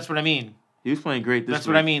 man. That's what I mean. He was playing great this week. That's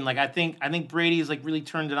what I mean. I think Brady's really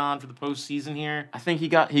turned it on for the postseason here. I think he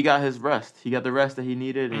got his rest. He got the rest that he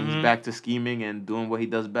needed, and he's back to scheming and doing what he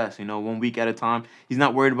does best. 1 week at a time. He's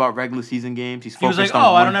not worried about regular season games. He was like,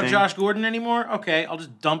 I don't have Josh Gordon anymore. Okay, I'll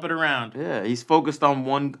just dump it around. Yeah, he's focused on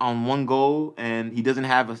one goal, and he doesn't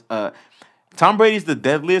have a. Tom Brady's the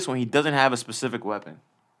deadliest when he doesn't have a specific weapon.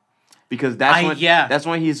 Because that's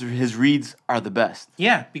when his reads are the best.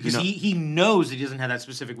 Yeah, because he knows he doesn't have that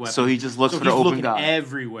specific weapon. So he just looks for the open guy.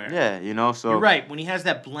 Everywhere. Yeah, so... You're right. When he has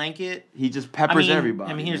that blanket... He just peppers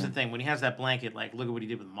everybody. I mean, here's the thing. When he has that blanket, look at what he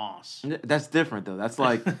did with Moss. That's different, though. That's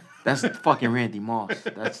that's fucking Randy Moss.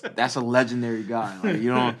 That's a legendary guy.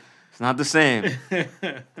 It's not the same.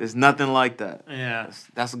 There's nothing like that. Yeah.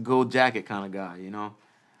 That's a gold jacket kind of guy,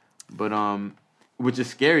 But, which is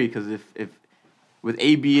scary, because if with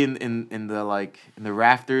AB in the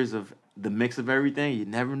rafters of the mix of everything, you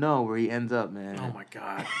never know where he ends up, man. Oh my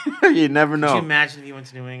God. You never know. Could you imagine if he went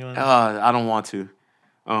to New England? I don't want to.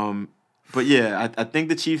 But yeah, I think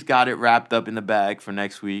the Chiefs got it wrapped up in the bag for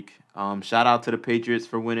next week. Shout out to the Patriots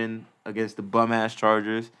for winning against the bum ass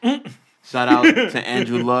Chargers. Shout out to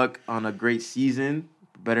Andrew Luck on a great season.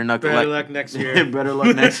 Better luck next year. Better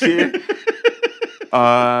luck next year.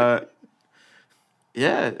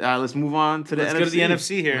 Yeah, let's move on to the NFC. Let's go to the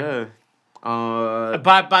NFC here. Yeah.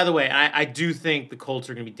 By the way, I do think the Colts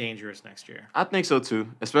are going to be dangerous next year. I think so too,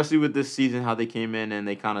 especially with this season, how they came in and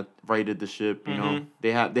they kind of righted the ship.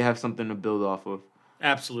 They have something to build off of.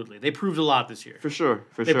 Absolutely, they proved a lot this year. For sure.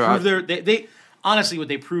 They honestly, what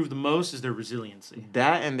they proved the most is their resiliency.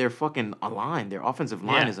 That and their fucking line, their offensive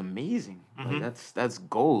line is amazing. That's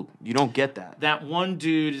gold. You don't get that. That one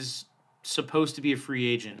dude is supposed to be a free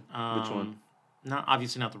agent. Which one?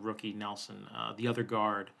 Obviously not the rookie Nelson. The other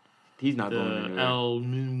guard. He's not going anywhere. El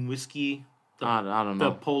Whiskey. I don't know.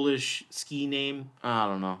 The Polish ski name. I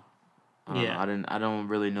don't know. I don't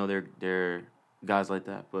really know their guys like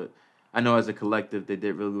that, but I know as a collective they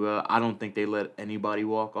did really well. I don't think they let anybody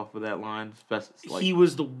walk off of that line. He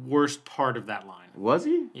was the worst part of that line. Was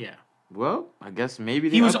he? Yeah. Well, I guess maybe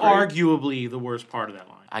they He was upgrade. arguably the worst part of that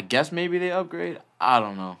line. I guess maybe they upgrade. I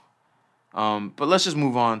don't know. But let's just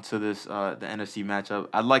move on to this the NFC matchup.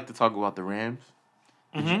 I'd like to talk about the Rams.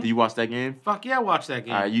 Did you watch that game? Fuck yeah, I watched that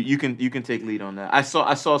game. All right, you can take lead on that. I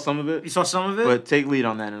saw some of it. You saw some of it? But take lead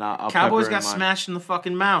on that, and I'll Cowboys got smashed in the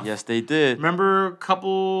fucking mouth. Yes, they did. Remember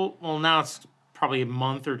now it's probably a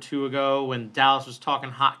month or two ago when Dallas was talking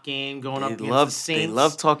hot game going up against the Saints. They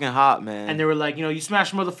love talking hot, man. And they were like, you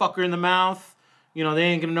smash a motherfucker in the mouth. They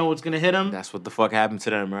ain't gonna know what's gonna hit them. That's what the fuck happened to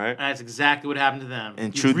them, right? And that's exactly what happened to them.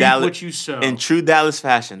 In true Dallas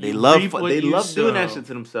fashion, they love doing that shit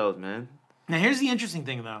to themselves, man. Now here's the interesting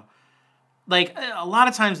thing, though. Like a lot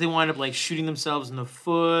of times they wind up like shooting themselves in the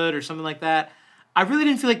foot or something like that. I really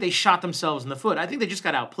didn't feel like they shot themselves in the foot. I think they just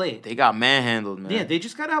got outplayed. They got manhandled, man. Yeah, they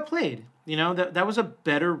just got outplayed. That was a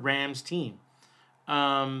better Rams team.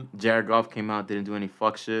 Jared Goff came out, didn't do any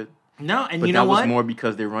fuck shit. No, and but you know what? That was more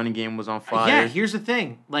because their running game was on fire. Yeah, here's the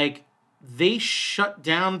thing. Like, they shut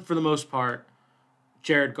down, for the most part,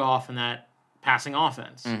 Jared Goff in that passing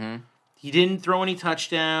offense. Mm-hmm. He didn't throw any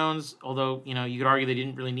touchdowns, although, you could argue they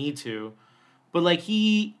didn't really need to. But, like,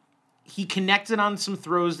 he connected on some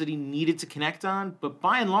throws that he needed to connect on, but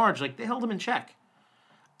by and large, like, they held him in check.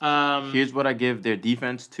 Here's what I give their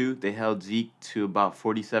defense to. They held Zeke to about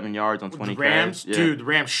 47 yards on 20 carries. Yeah. Dude, the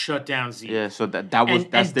Rams shut down Zeke. Yeah, so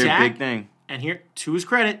that's their big thing. And here, to his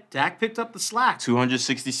credit, Dak picked up the slack.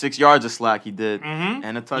 266 yards of slack he did,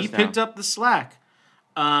 and a touchdown. He picked up the slack.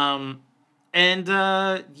 Yeah,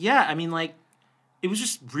 I mean, like, it was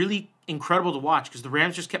just really incredible to watch because the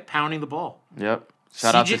Rams just kept pounding the ball. Yep.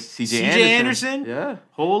 Shout out to CJ Anderson. Yeah.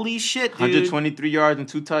 Holy shit, dude. 123 yards and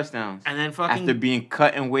 2 touchdowns. And then fucking... After being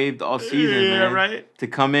cut and waived all season, man. Yeah, right. To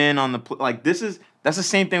come in on the... Like, that's the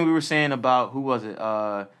same thing we were saying about... Who was it?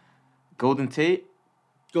 Golden Tate?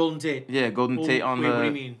 Golden Tate. Yeah, Golden Tate on the... What do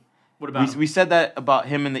you mean? What about him? We said that about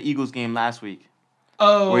him in the Eagles game last week.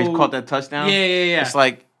 Oh. Where he caught that touchdown. Yeah. It's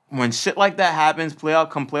like, when shit like that happens,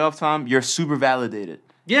 playoff time, you're super validated.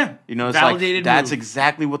 Yeah. It's validated like, that's move.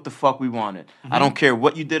 Exactly what the fuck we wanted. Mm-hmm. I don't care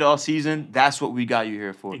what you did all season. That's what we got you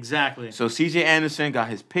here for. Exactly. So CJ Anderson got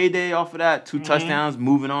his payday off of that. 2 touchdowns,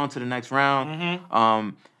 moving on to the next round. Mm-hmm.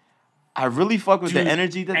 I really fuck with the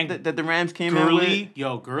energy that the Rams came in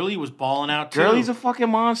with. Gurley was balling out too. Gurley's a fucking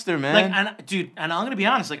monster, man. And I'm gonna be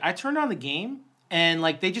honest. Like, I turned on the game and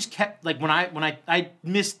like they just kept like when I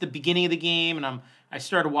missed the beginning of the game and I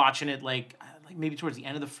started watching it like maybe towards the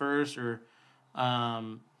end of the first or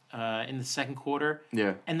in the second quarter.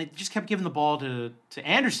 Yeah. And they just kept giving the ball to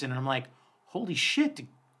Anderson and I'm like, holy shit, did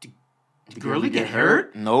Gurley get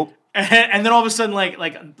hurt? Nope. And then all of a sudden like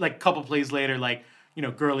a couple plays later like.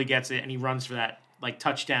 Gurley gets it and he runs for that like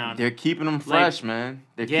touchdown. They're keeping him fresh, man.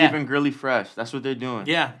 They're keeping Gurley fresh. That's what they're doing.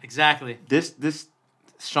 Yeah, exactly. This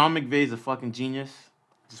Sean McVay's a fucking genius.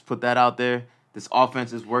 Just put that out there. This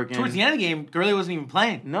offense is working. Towards the end of the game, Gurley wasn't even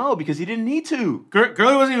playing. No, because he didn't need to.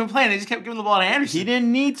 Gurley wasn't even playing. They just kept giving the ball to Anderson. He didn't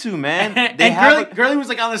need to, man. Gurley was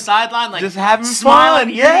like on the sideline, like just having smiling.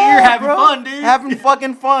 fun. Yeah, you're having fun, dude. Having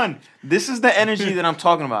fucking fun. This is the energy that I'm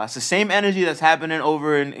talking about. It's the same energy that's happening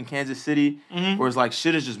over in Kansas City, where it's like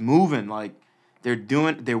shit is just moving. Like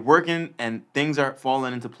they're working, and things are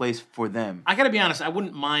falling into place for them. I gotta be honest. I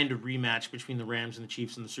wouldn't mind a rematch between the Rams and the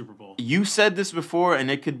Chiefs in the Super Bowl. You said this before, and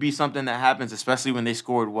it could be something that happens, especially when they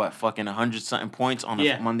scored 100-something points on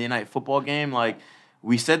a Monday Night Football game. Like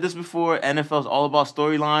we said this before, NFL's all about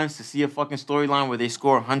storylines. To see a fucking storyline where they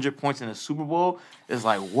score 100 points in a Super Bowl is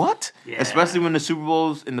like what? Yeah. Especially when the Super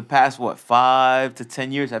Bowls in the past 5 to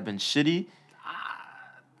 10 years have been shitty.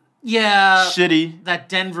 Yeah, shitty. That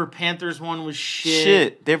Denver Panthers one was shit.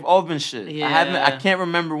 Shit, they've all been shit. Yeah. I can't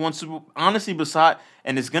remember one Super Bowl. Honestly,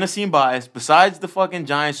 and it's gonna seem biased. Besides the fucking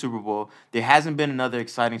Giants Super Bowl, there hasn't been another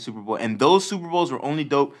exciting Super Bowl, and those Super Bowls were only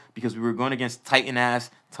dope because we were going against Titan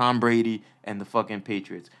ass Tom Brady and the fucking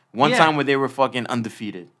Patriots. One time where they were fucking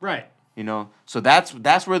undefeated. Right. So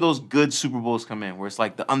that's where those good Super Bowls come in, where it's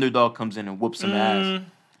like the underdog comes in and whoops some ass.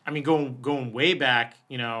 I mean, going way back,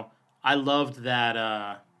 I loved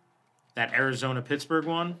that Arizona-Pittsburgh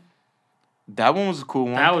one. That one was a cool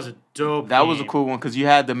one. That was a dope That game. was a cool one because you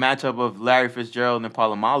had the matchup of Larry Fitzgerald and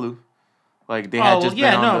Palomalu. Like they had just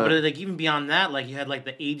but like even beyond that, like you had like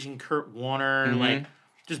the aging Kurt Warner, like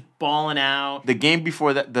just balling out. The game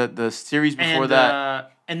before that, the series before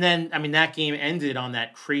that. And then, I mean, that game ended on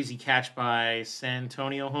that crazy catch by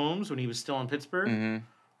Santonio Holmes when he was still in Pittsburgh. Mm-hmm.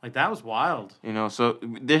 Like, that was wild. So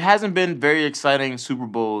there hasn't been very exciting Super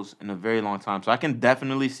Bowls in a very long time. So I can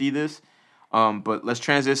definitely see this. But let's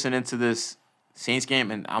transition into this Saints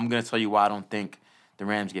game, and I'm going to tell you why I don't think the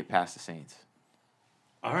Rams get past the Saints.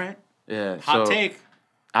 All right. Yeah. Hot take.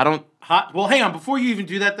 Well, hang on. Before you even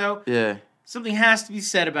do that, though. Yeah. Something has to be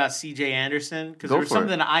said about C.J. Anderson, because there was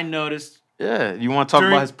something that I noticed. Yeah. You want to talk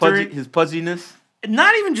about his pudginess?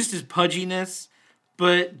 Not even just his pudginess,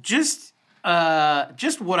 but just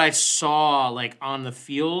what I saw like on the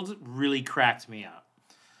field really cracked me up.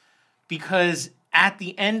 Because at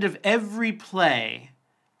the end of every play,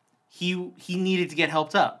 he needed to get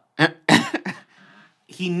helped up.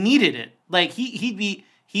 He needed it. Like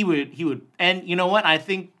he would, and you know what? I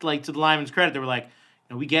think like to the lineman's credit, they were like,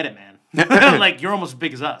 no, we get it, man. Like you're almost as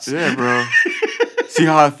big as us. Yeah, bro. See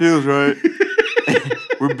how it feels, right?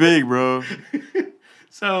 We're big, bro.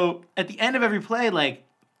 So at the end of every play, like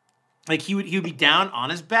he would be down on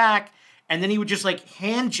his back, and then he would just like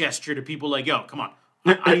hand gesture to people, like, "Yo, come on,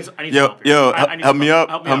 I need some help here. Help me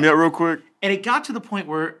up real quick." And it got to the point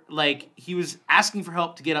where like he was asking for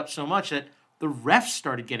help to get up so much that the refs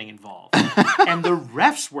started getting involved, and the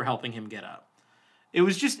refs were helping him get up. It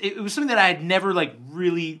was something that I had never like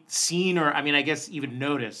really seen, or I mean, I guess even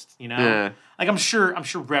noticed. You know, like I'm sure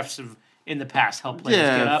refs have in the past helped players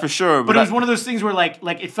get up for sure. But it was one of those things where like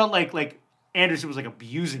it felt like Anderson was like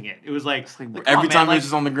abusing it. It was like every time he was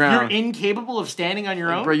just on the ground, you're incapable of standing on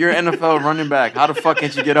your own. Bro, you're an NFL running back. How the fuck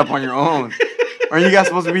can't you get up on your own? Aren't you guys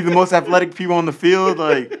supposed to be the most athletic people on the field?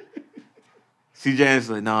 Like CJ is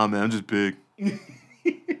like, nah, man, I'm just big.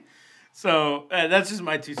 So that's just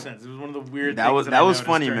my 2 cents. It was one of the weird. That was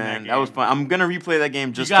funny, man. That was fun. I'm gonna replay that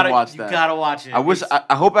game just to watch that. You gotta watch it.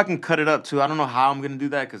 I hope I can cut it up too. I don't know how I'm gonna do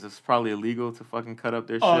that because it's probably illegal to fucking cut up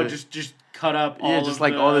their shit. Oh, just cut up. All just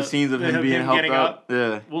like all the scenes of him being helped up.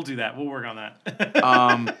 Yeah, we'll do that. We'll work on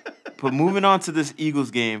that. But moving on to this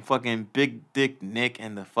Eagles game, fucking Big Dick Nick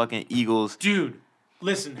and the fucking Eagles. Dude,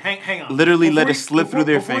 listen, hang on. Literally let it slip through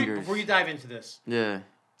their fingers. Before you dive into this. Yeah.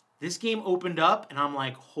 This game opened up, and I'm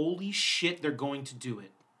like, holy shit, they're going to do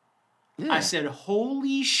it. Yeah. I said,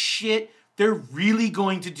 holy shit, they're really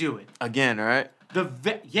going to do it. Again, right?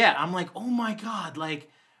 I'm like, oh my God. Like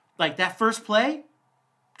that first play,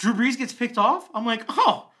 Drew Brees gets picked off. I'm like,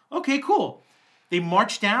 oh, okay, cool. They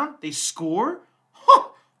march down, they score. Huh,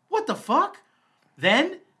 what the fuck?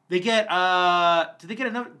 Then they get did they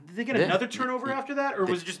get another turnover after that, or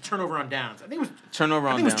was it just turnover on downs? I think it was turnover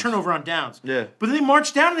on downs. Yeah. But then they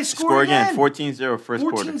march down and they score again. 14-0 first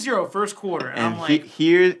quarter. 14-0 first quarter. And I'm like,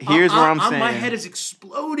 here's where I'm saying. My head is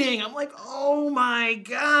exploding. I'm like, oh my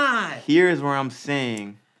God. Here's where I'm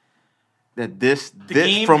saying that this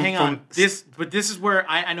is where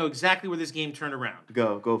I know exactly where this game turned around.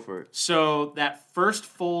 Go for it. So that first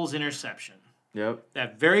Foles interception. Yep.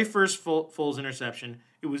 That very first Foles interception,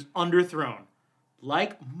 it was underthrown.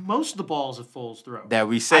 Like most of the balls that Foles throw. That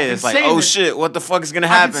we say, it's like, oh shit, what the fuck is going to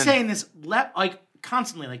happen? I've been saying this like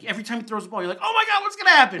constantly. Like every time he throws the ball, you're like, oh my God, what's going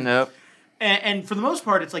to happen? Yep. And for the most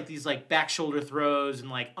part, it's like these like back shoulder throws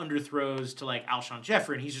and like underthrows to like Alshon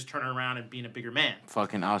Jeffrey, and he's just turning around and being a bigger man.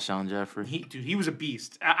 Fucking Alshon Jeffrey. He was a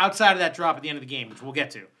beast. Outside of that drop at the end of the game, which we'll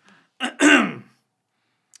get to.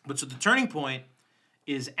 But so the turning point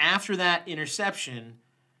is after that interception,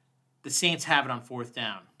 the Saints have it on fourth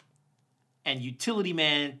down. And utility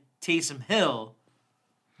man Taysom Hill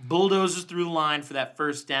bulldozes through the line for that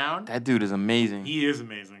first down. That dude is amazing. He is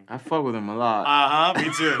amazing. I fuck with him a lot.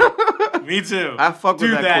 Me too. Me too. I fuck with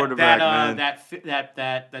that quarterback, man.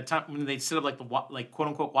 That time when they set up like the quote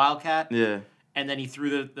unquote wildcat. Yeah. And then he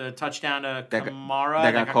threw the touchdown to Kamara.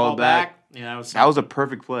 That got called back. Yeah, that was a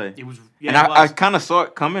perfect play. It was. Yeah, and I kind of saw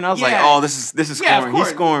it coming. I was like, oh, this is scoring. He's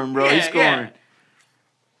scoring, bro. He's scoring. Yeah.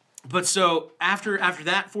 But so after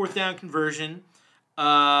that fourth down conversion,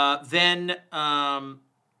 then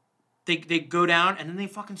they go down and then they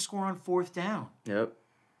fucking score on fourth down. Yep.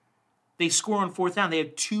 They score on fourth down. They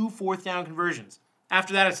have 2 fourth down conversions.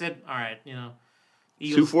 After that, I said, all right,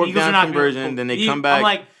 Eagles, 2 fourth down conversion. Then they come back. I'm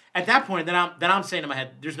like, at that point, then I'm saying in my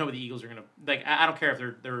head, there's no way the Eagles are gonna like. I don't care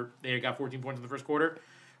if they got 14 points in the first quarter.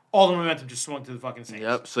 All the momentum just swung to the fucking Saints.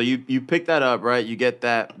 Yep. So you pick that up, right? You get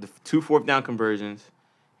the 2 fourth down conversions.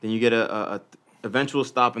 Then you get a eventual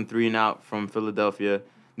stop and 3 and out from Philadelphia.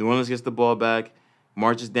 New Orleans gets the ball back,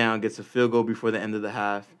 marches down, gets a field goal before the end of the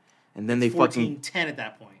half, and then they 14-10 at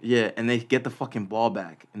that point. Yeah, and they get the fucking ball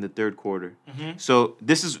back in the third quarter. Mm-hmm. So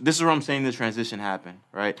this is where I'm saying the transition happened,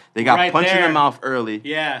 right? They got punched in the mouth early.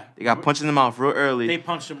 Yeah. They got punched in the mouth real early. They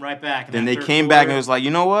punched them right back. Then they came back and it was like, you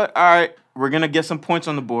know what? All right, we're gonna get some points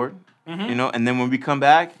on the board, and then when we come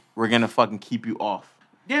back, we're gonna fucking keep you off.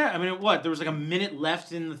 Yeah, I mean, what? There was like a minute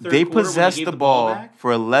left in the third quarter. They possessed the ball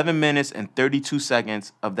for 11 minutes and 32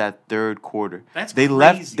 seconds of that third quarter. That's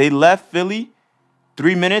crazy. They left Philly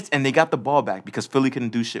 3 minutes and they got the ball back because Philly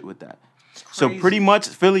couldn't do shit with that. So pretty much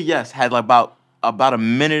Philly, had like about a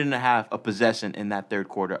minute and a half of possession in that third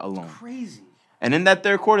quarter alone. Crazy. And in that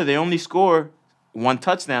third quarter, they only score 1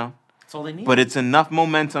 touchdown. That's all they need. But it's enough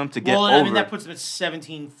momentum to get over. Well, I mean, that puts them at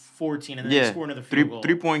 17-14, and then they score another field goal.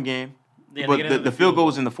 3-point game. Yeah, but the field goal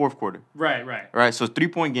was in the fourth quarter. Right. Right, so it's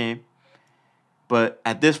 3-point game. But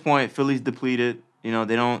at this point, Philly's depleted.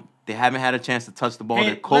 They haven't had a chance to touch the ball.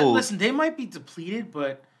 They're cold. Listen, they might be depleted,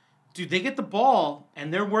 but Dude, they get the ball,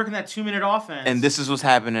 and they're working that 2-minute offense. And this is what's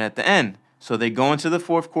happening at the end. So they go into the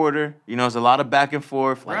fourth quarter. You know, there's a lot of back and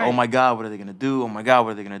forth. Like, oh, my God, what are they going to do? Oh, my God,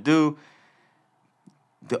 what are they going to do?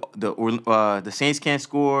 The Saints can't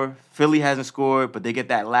score. Philly hasn't scored, but they get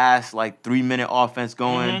that last, 3-minute offense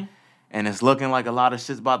going. Mm-hmm. And it's looking like a lot of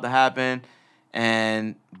shit's about to happen.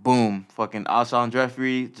 And boom, fucking Alshon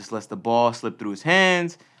Jeffrey just lets the ball slip through his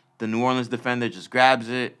hands. The New Orleans defender just grabs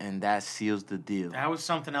it, and that seals the deal. That was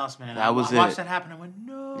something else, man. I watched that happen. I went,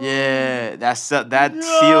 no. Yeah, that sealed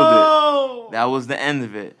it. That was the end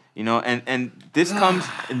of it. You know, and this comes,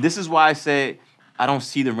 and this is why I say I don't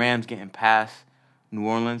see the Rams getting past New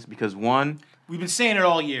Orleans, because one, we've been saying it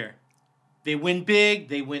all year. They win big,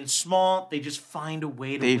 they win small, they just find a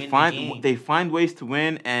way to win the game. They find ways to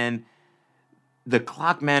win, and the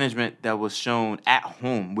clock management that was shown at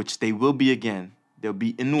home, which they will be again. They'll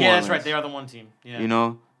be in New Orleans. Yeah, that's right. They are the one team. Yeah. You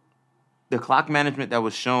know, the clock management that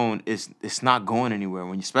was shown it's not going anywhere.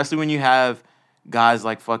 Especially when you have guys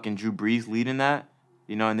like fucking Drew Brees leading that,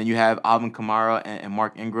 you know, and then you have Alvin Kamara and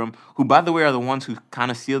Mark Ingram, who, by the way, are the ones who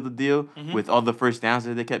kind of sealed the deal with all the first downs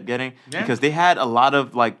that they kept getting. Yeah. Because they had a lot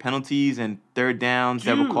of, penalties and third downs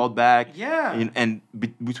that were called back. Yeah. And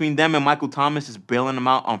between them and Michael Thomas is bailing them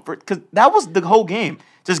out on first. Because that was the whole game.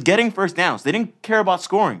 Just getting first downs. They didn't care about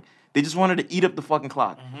scoring. They just wanted to eat up the fucking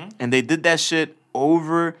clock. Mm-hmm. And they did that shit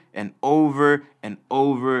over and over and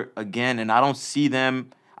over again. And I don't see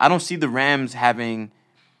the Rams having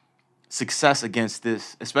success against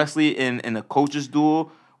this, especially in a coach's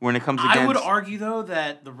duel when it comes against... I would argue, though,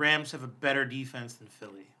 that the Rams have a better defense than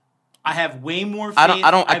Philly. I have way more faith...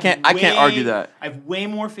 I can't argue that. I have way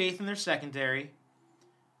more faith in their secondary.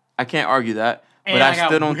 I can't argue that. And but I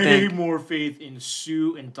still don't think... way more faith in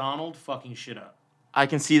Sue and Donald fucking shit up. I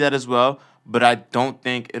can see that as well, but I don't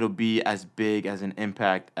think it'll be as big as an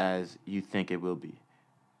impact as you think it will be.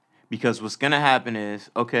 Because what's going to happen is,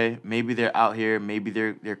 okay, maybe they're out here, maybe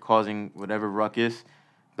they're causing whatever ruckus,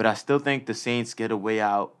 but I still think the Saints get a way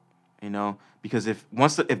out, you know, because if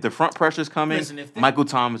the front pressure's coming, Michael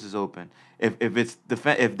Thomas is open.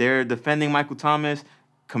 If they're defending Michael Thomas,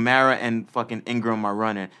 Kamara and fucking Ingram are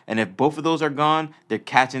running. And if both of those are gone, they're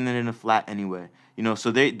catching it in the flat anyway. You know,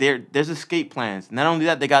 so there's escape plans. Not only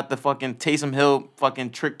that, they got the fucking Taysom Hill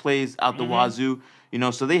fucking trick plays out the wazoo. You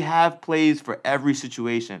know, so they have plays for every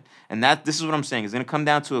situation. And this is what I'm saying. It's going to come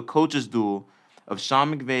down to a coach's duel of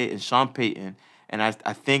Sean McVay and Sean Payton. And I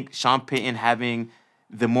think Sean Payton having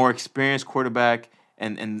the more experienced quarterback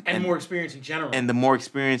and more experience in general. And the more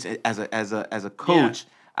experience as a coach,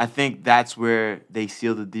 I think that's where they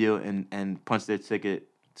seal the deal and punch their ticket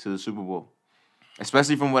to the Super Bowl.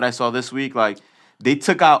 Especially from what I saw this week, they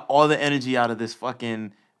took out all the energy out of this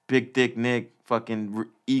fucking Big Dick Nick fucking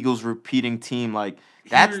Eagles repeating team.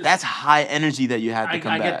 That's high energy that you had to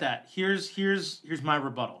combat. I get that. Here's my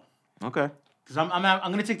rebuttal. Okay. Because I'm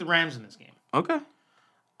going to take the Rams in this game. Okay.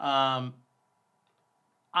 And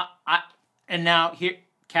now here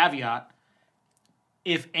caveat: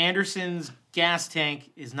 if Anderson's gas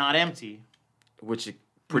tank is not empty, which it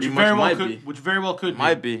pretty much might be, which very well could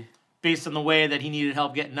be. Based on the way that he needed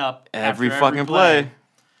help getting up every fucking play.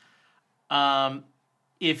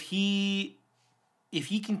 If he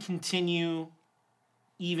can continue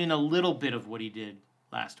even a little bit of what he did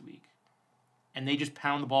last week, and they just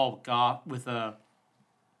pound the ball with Goff, with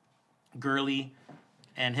Gurley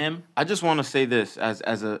and him. I just want to say this as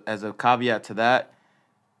a caveat to that.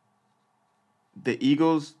 The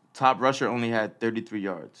Eagles' top rusher only had 33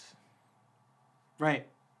 yards. Right.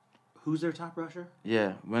 Who's their top rusher?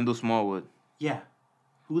 Yeah, Wendell Smallwood. Yeah.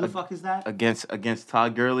 Who the fuck is that? Against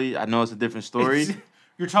Todd Gurley. I know it's a different story.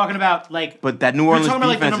 You're talking about But that New Orleans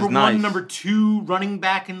defense the number is nice. one, number two running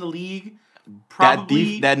back in the league.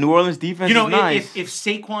 Probably that New Orleans defense is nice. If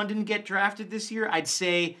Saquon didn't get drafted this year, I'd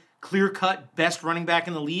say clear-cut best running back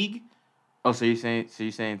in the league. Oh, so you're saying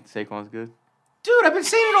Saquon's good? Dude, I've been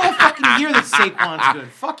saying it all fucking year that Saquon's good.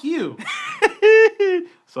 Fuck you.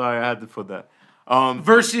 Sorry, I had to put that.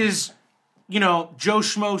 Versus, Joe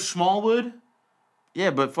Schmo Smallwood. Yeah,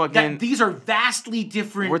 but fucking these are vastly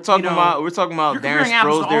different. We're talking about Darren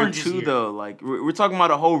Sproles there too, though. We're talking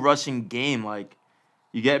about a whole rushing game.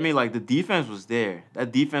 You get me? The defense was there.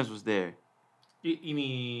 That defense was there. You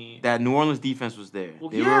mean that New Orleans defense was there? Well,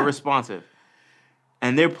 they were responsive,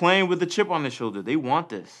 and they're playing with the chip on their shoulder. They want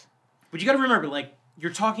this. But you got to remember,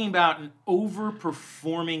 you're talking about an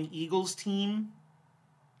overperforming Eagles team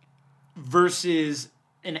versus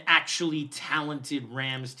an actually talented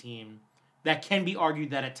Rams team that can be argued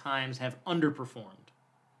that at times have underperformed.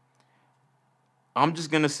 I'm just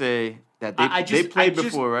gonna say that they played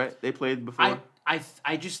before, right? They played before.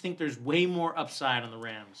 I just think there's way more upside on the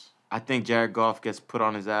Rams. I think Jared Goff gets put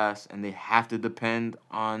on his ass, and they have to depend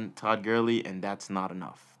on Todd Gurley, and that's not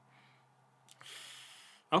enough.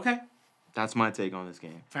 Okay. That's my take on this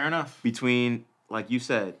game. Fair enough. Between, like you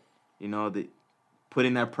said,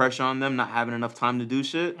 putting that pressure on them, not having enough time to do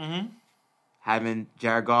shit, having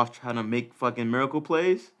Jared Goff trying to make fucking miracle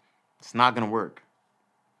plays, it's not gonna work.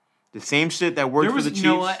 The same shit that worked for the Chiefs. You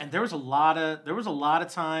know what? And there was a lot of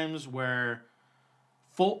times where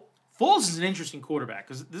Foles is an interesting quarterback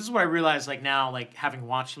because this is what I realized. Like now, like having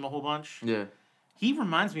watched him a whole bunch. Yeah. He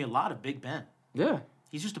reminds me a lot of Big Ben. Yeah.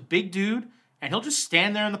 He's just a big dude. And he'll just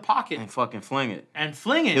stand there in the pocket. And fucking fling it.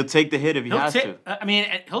 He'll take the hit if he has to. I mean,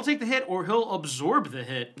 he'll take the hit or he'll absorb the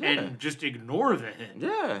hit and just ignore the hit.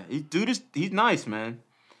 Yeah. He's nice, man.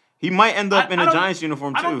 He might end up in a Giants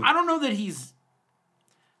uniform, too. I don't know that he's...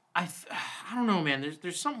 I don't know, man.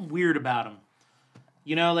 There's something weird about him.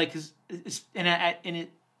 You know, like... And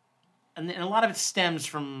a lot of it stems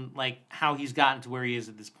from, like, how he's gotten to where he is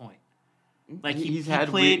at this point. Like he's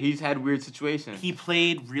had weird situations. He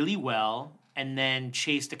played really well... and then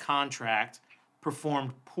chased a contract,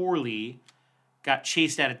 performed poorly, got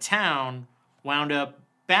chased out of town, wound up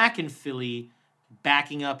back in Philly,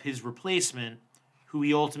 backing up his replacement, who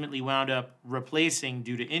he ultimately wound up replacing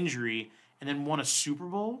due to injury, and then won a Super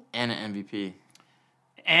Bowl. And an MVP.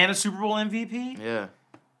 And a Super Bowl MVP? Yeah.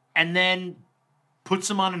 And then puts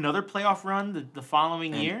him on another playoff run the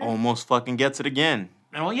following year. Almost fucking gets it again.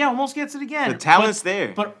 And almost gets it again. The talent's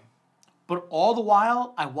there. But all the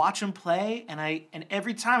while, I watch him play, and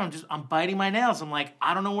every time I'm biting my nails. I'm like,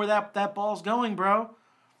 I don't know where that ball's going, bro.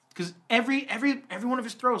 Because every one of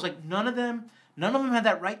his throws, like none of them had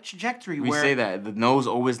that right trajectory. We say that the nose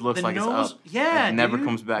always looks like it's up. Yeah, it never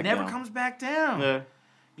comes back down. Never comes back down. Yeah.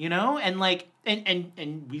 You know, and like,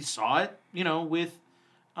 and we saw it, you know, with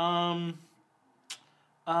a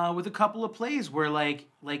couple of plays where like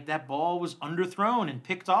that ball was underthrown and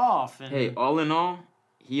picked off. And hey, all in all.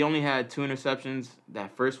 He only had 2 interceptions.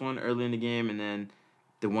 That first one early in the game, and then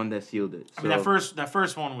the one that sealed it. So, I mean, that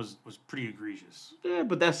first one was pretty egregious. Yeah,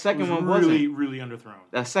 but that second one wasn't. Really underthrown.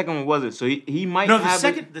 That second one wasn't. So he might. No,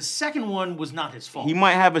 the second one was not his fault. He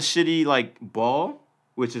might have a shitty like ball,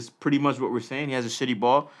 which is pretty much what we're saying. He has a shitty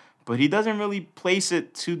ball, but he doesn't really place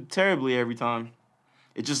it too terribly every time.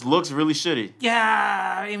 It just looks really shitty.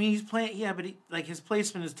 Yeah, I mean he's playing. Yeah, but his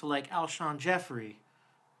placement is to like Alshon Jeffrey.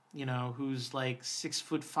 You know, who's like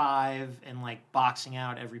 6'5" and like boxing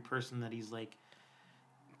out every person that he's like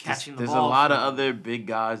catching the ball. There's a lot of other big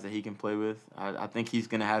guys that he can play with. I think he's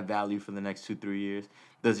gonna have value for the next 2-3 years.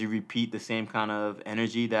 Does he repeat the same kind of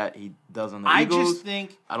energy that he does on the Eagles?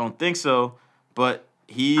 I don't think so. But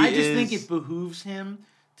I just think it behooves him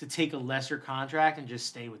to take a lesser contract and just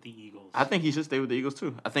stay with the Eagles. I think he should stay with the Eagles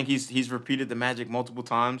too. I think he's repeated the magic multiple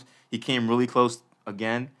times. He came really close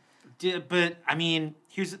again. But I mean,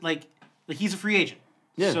 here's like he's a free agent.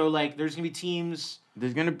 Yeah. So like, there's gonna be teams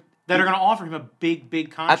that are gonna offer him a big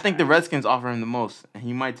contract. I think the Redskins offer him the most, and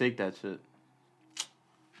he might take that shit.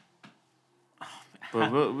 But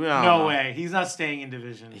no way, he's not staying in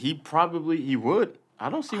division. He would. I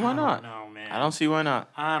don't see why not. No man. I don't see why not.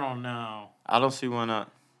 I don't know. I don't see why not.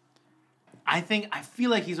 I feel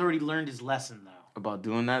like he's already learned his lesson though. About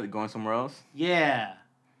doing that, going somewhere else. Yeah.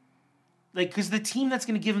 Like, because the team that's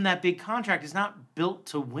going to give him that big contract is not built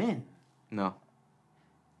to win. No.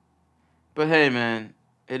 But hey, man,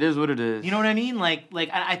 it is what it is. You know what I mean? Like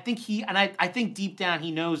I think I think deep down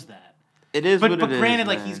he knows that. It is what it is. But granted,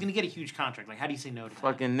 like he's going to get a huge contract. Like, how do you say no to that?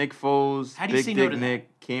 Fucking Nick Foles, how do you say no to Nick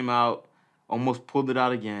that? Came out, almost pulled it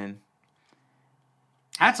out again.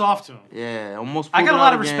 Hats off to him. Yeah, almost. Pulled I got it a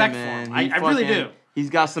lot out of again, respect man. for him. I really do. He's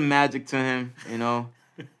got some magic to him, you know.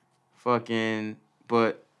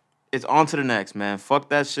 But. It's on to the next, man. Fuck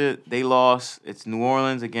that shit. They lost. It's New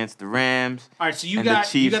Orleans against the Rams. All right, so the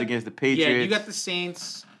Chiefs against the Patriots. Yeah, you got the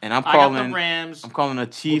Saints. And I got the Rams. I'm calling a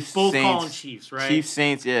Chiefs We're both Saints. calling Chiefs, right? Chiefs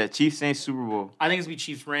Saints, yeah. Chiefs Saints Super Bowl. I think it's gonna be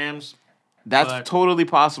Chiefs Rams. That's totally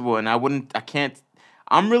possible, and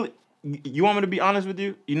I'm really. You want me to be honest with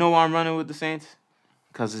you? You know why I'm running with the Saints?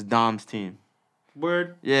 Because it's Dom's team.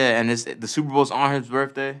 Word. Yeah, and the Super Bowl's on his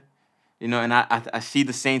birthday. You know, and I see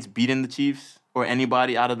the Saints beating the Chiefs. Or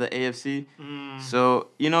anybody out of the AFC. So,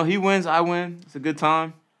 you know, he wins, I win. It's a good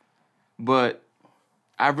time. But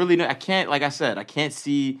I can't, like I said, I can't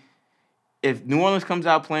see if New Orleans comes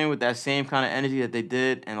out playing with that same kind of energy that they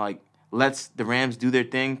did and, like, lets the Rams do their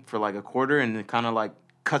thing for, like, a quarter and then kind of, like,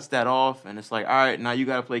 cuts that off. And it's like, all right, now you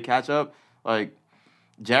got to play catch up. Like,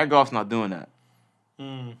 Jared Goff's not doing that.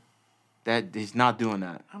 He's not doing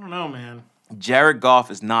that. I don't know, man. Jared Goff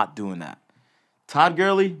is not doing that. Todd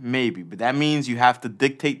Gurley, maybe, but that means you have to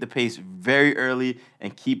dictate the pace very early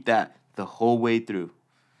and keep that the whole way through,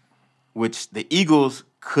 which the Eagles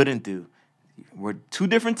couldn't do. We're two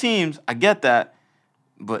different teams. I get that,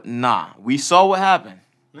 but nah. We saw what happened.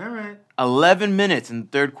 All right. 11 minutes in the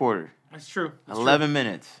third quarter. That's true. 11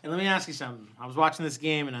 minutes. And let me ask you something. I was watching this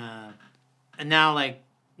game, and now that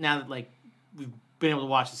we've been able to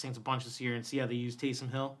watch the Saints a bunch this year and see how they use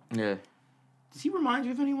Taysom Hill. Yeah. Does he remind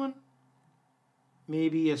you of anyone?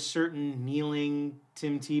 Maybe a certain kneeling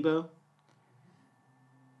Tim Tebow?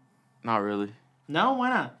 Not really. No, why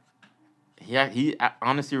not? Yeah, he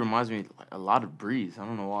honestly reminds me a lot of Breeze. I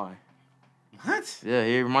don't know why. What? Yeah,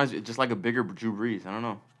 he reminds me just like a bigger Drew Brees. I don't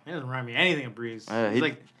know. He doesn't remind me of anything of Breeze.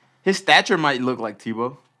 His stature might look like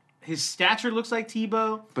Tebow. His stature looks like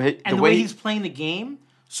Tebow, but and the way he's playing the game.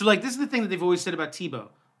 So, this is the thing that they've always said about Tebow.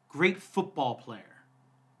 Great football player.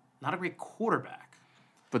 Not a great quarterback.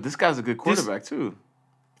 But this guy's a good quarterback, too.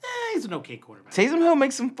 He's an okay quarterback. Taysom Hill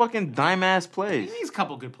makes some fucking dime-ass plays. He makes a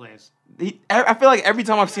couple good plays. I feel like every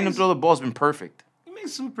time I've seen him throw the ball, it's been perfect. He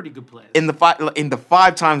makes some pretty good plays. In the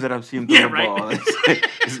 5 times that I've seen him throw the ball,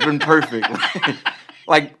 it's been perfect.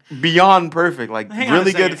 Beyond perfect.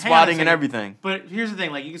 Really good at spotting and everything. But here's the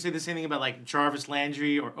thing. You can say the same thing about, Jarvis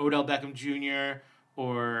Landry or Odell Beckham Jr.,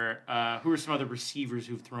 or who are some other receivers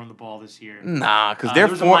who've thrown the ball this year? Nah, because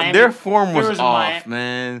their form was off,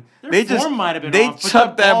 man. Their form might have been off. They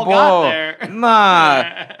chucked that ball. Nah,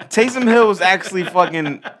 Taysom Hill was actually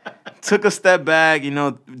fucking took a step back,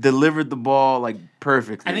 delivered the ball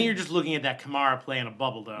perfectly. I think you're just looking at that Kamara play in a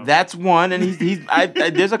bubble, though. That's one, and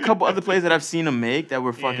there's a couple other plays that I've seen him make that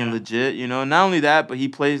were fucking legit. Not only that, but he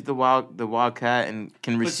plays the wildcat and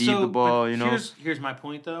can receive the ball. Here's my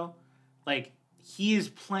point, though. He is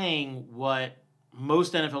playing what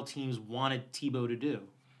most NFL teams wanted Tebow to do,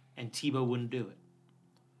 and Tebow wouldn't do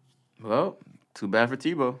it. Well, too bad for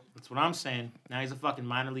Tebow. That's what I'm saying. Now he's a fucking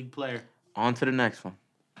minor league player. On to the next one.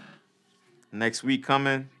 Next week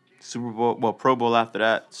coming, Super Bowl. Well, Pro Bowl after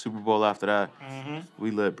that, Super Bowl after that. Mm-hmm.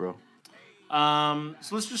 We lit, bro. So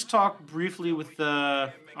let's just talk briefly with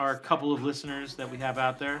our couple of listeners that we have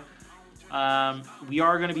out there. We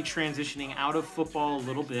are going to be transitioning out of football a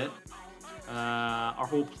little bit. Our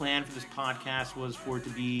whole plan for this podcast was for it to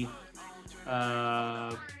be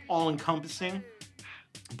all-encompassing,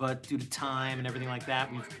 but due to time and everything like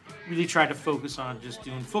that, we've really tried to focus on just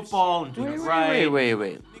doing football and doing it right.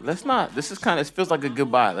 Wait. Let's not. This is it feels like a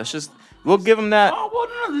goodbye. We'll give them that. Oh, well,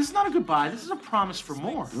 no, this is not a goodbye. This is a promise for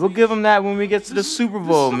more. We'll give them that when we get to the Super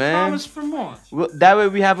Bowl, man. This is a promise for more. That way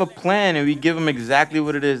we have a plan and we give them exactly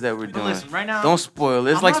what it is that we're doing. But listen, right now... Don't spoil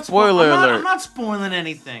it. It's like spoiler alert. I'm not spoiling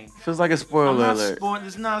anything. Feels like a spoiler alert.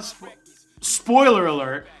 This is not a spoiler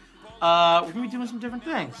alert. We're going to be doing some different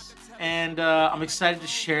things. And I'm excited to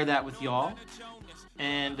share that with y'all.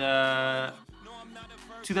 And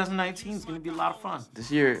 2019 is going to be a lot of fun.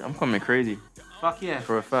 This year, I'm coming crazy. Fuck yeah.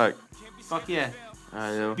 For a fact. Fuck yeah. All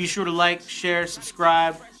right, yo. Be sure to like, share,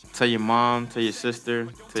 subscribe. Tell your mom, tell your sister,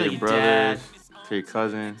 tell your brothers, dad, tell your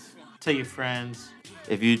cousins. Tell your friends.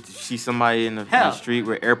 If you see somebody in the street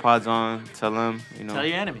with AirPods on, tell them, Tell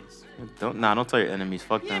your enemies. Don't tell your enemies.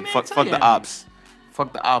 Fuck them. Man, fuck the ops.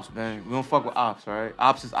 Fuck the ops, man. We don't fuck with ops, all right?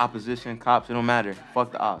 Ops is opposition. Cops, it don't matter.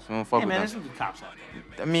 Fuck the ops. We don't fuck with them. There's some good cops out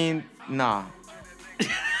there. I mean, nah.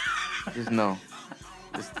 Just no.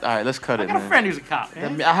 All right, let's cut it, man. I got a friend who's a cop,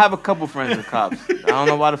 man. I have a couple friends who are cops. I don't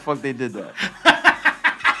know why the fuck they did that.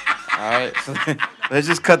 All right, so let's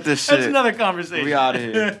just cut this shit. That's another conversation. We out of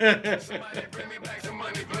here.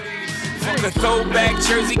 Fuck the throwback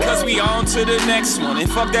jersey, cause we on to the next one. And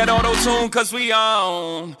fuck that auto-tune, cause we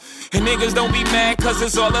on. And niggas don't be mad, cause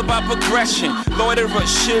it's all about progression. Loiterers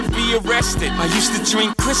should be arrested. I used to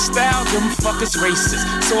drink Cristal, them fuckers racist.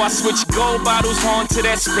 So I switched gold bottles on to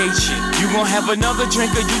that spaceship. You gon' have another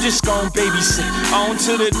drink or you just gon' babysit. On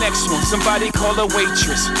to the next one, somebody call a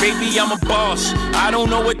waitress. Baby, I'm a boss, I don't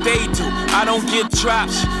know what they do. I don't get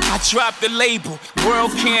drops, I drop the label.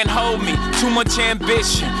 World can't hold me, too much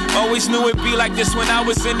ambition. Always knew it'd be like this when I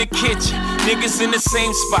was in the kitchen. Niggas in the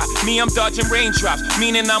same spot, me I'm dodging raindrops.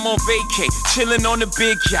 Meaning I'm on vacay, chillin' on the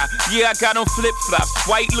big yacht. Yeah, I got on flip-flops,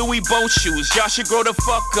 white Louis boat shoes. Y'all should grow the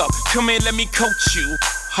fuck up, come in, let me coach you.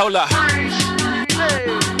 Hold up.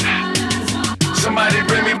 Somebody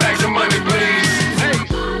bring me back some money, please.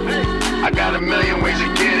 I got a million ways to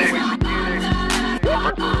get it.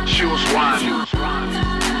 Choose one.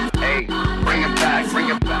 Hey, bring it back.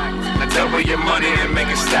 Now double your money and make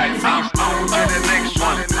it stack. I'm on to the next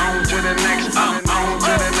one. On to the next. On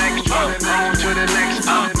to the next one. On to the next.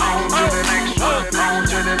 On to the next one. On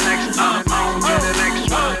to the next. On to the next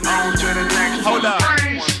one. On to the next. Hold up.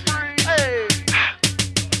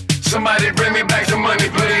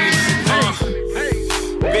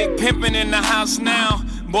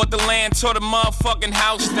 Bought the land, tore the motherfucking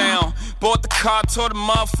house down. Bought the car, tore the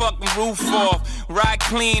motherfucking roof off. Ride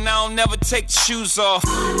clean, I don't never take the shoes off.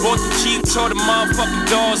 Bought the Jeep, tore the motherfucking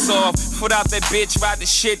doors off. Foot out that bitch, ride the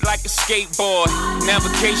shit like a skateboard.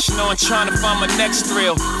 Navigation on, trying to find my next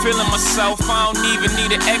thrill. Feeling myself, I don't even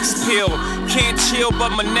need an X pill. Can't chill,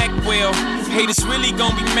 but my neck will. Haters really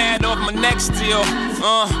gon' be mad off my next deal.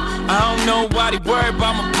 I don't know why they worry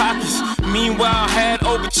about my pockets. Meanwhile, had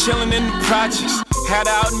over chillin' in the projects. Had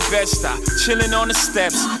out in Bed-Stuy, chillin' on the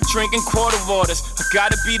steps, drinking quarter waters. I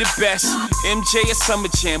gotta be the best. MJ at Summer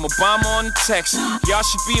Jam, Obama on the text. Y'all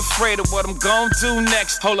should be afraid of what I'm gon' do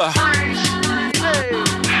next. Hold up.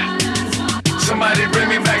 Somebody bring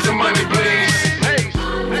me back some money, please.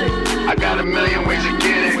 I got a million ways to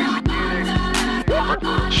get it.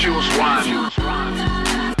 Choose one.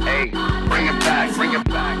 Hey, bring it back, bring it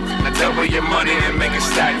back. Now double your money and make it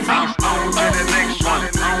stack. I'm on to the next one.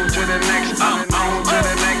 On to the next. I'm on to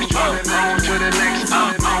the next one. On to the next.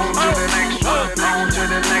 I'm on to the next one. On to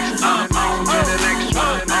the next. I'm on to the next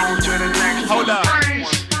one. On to the next. Hold up.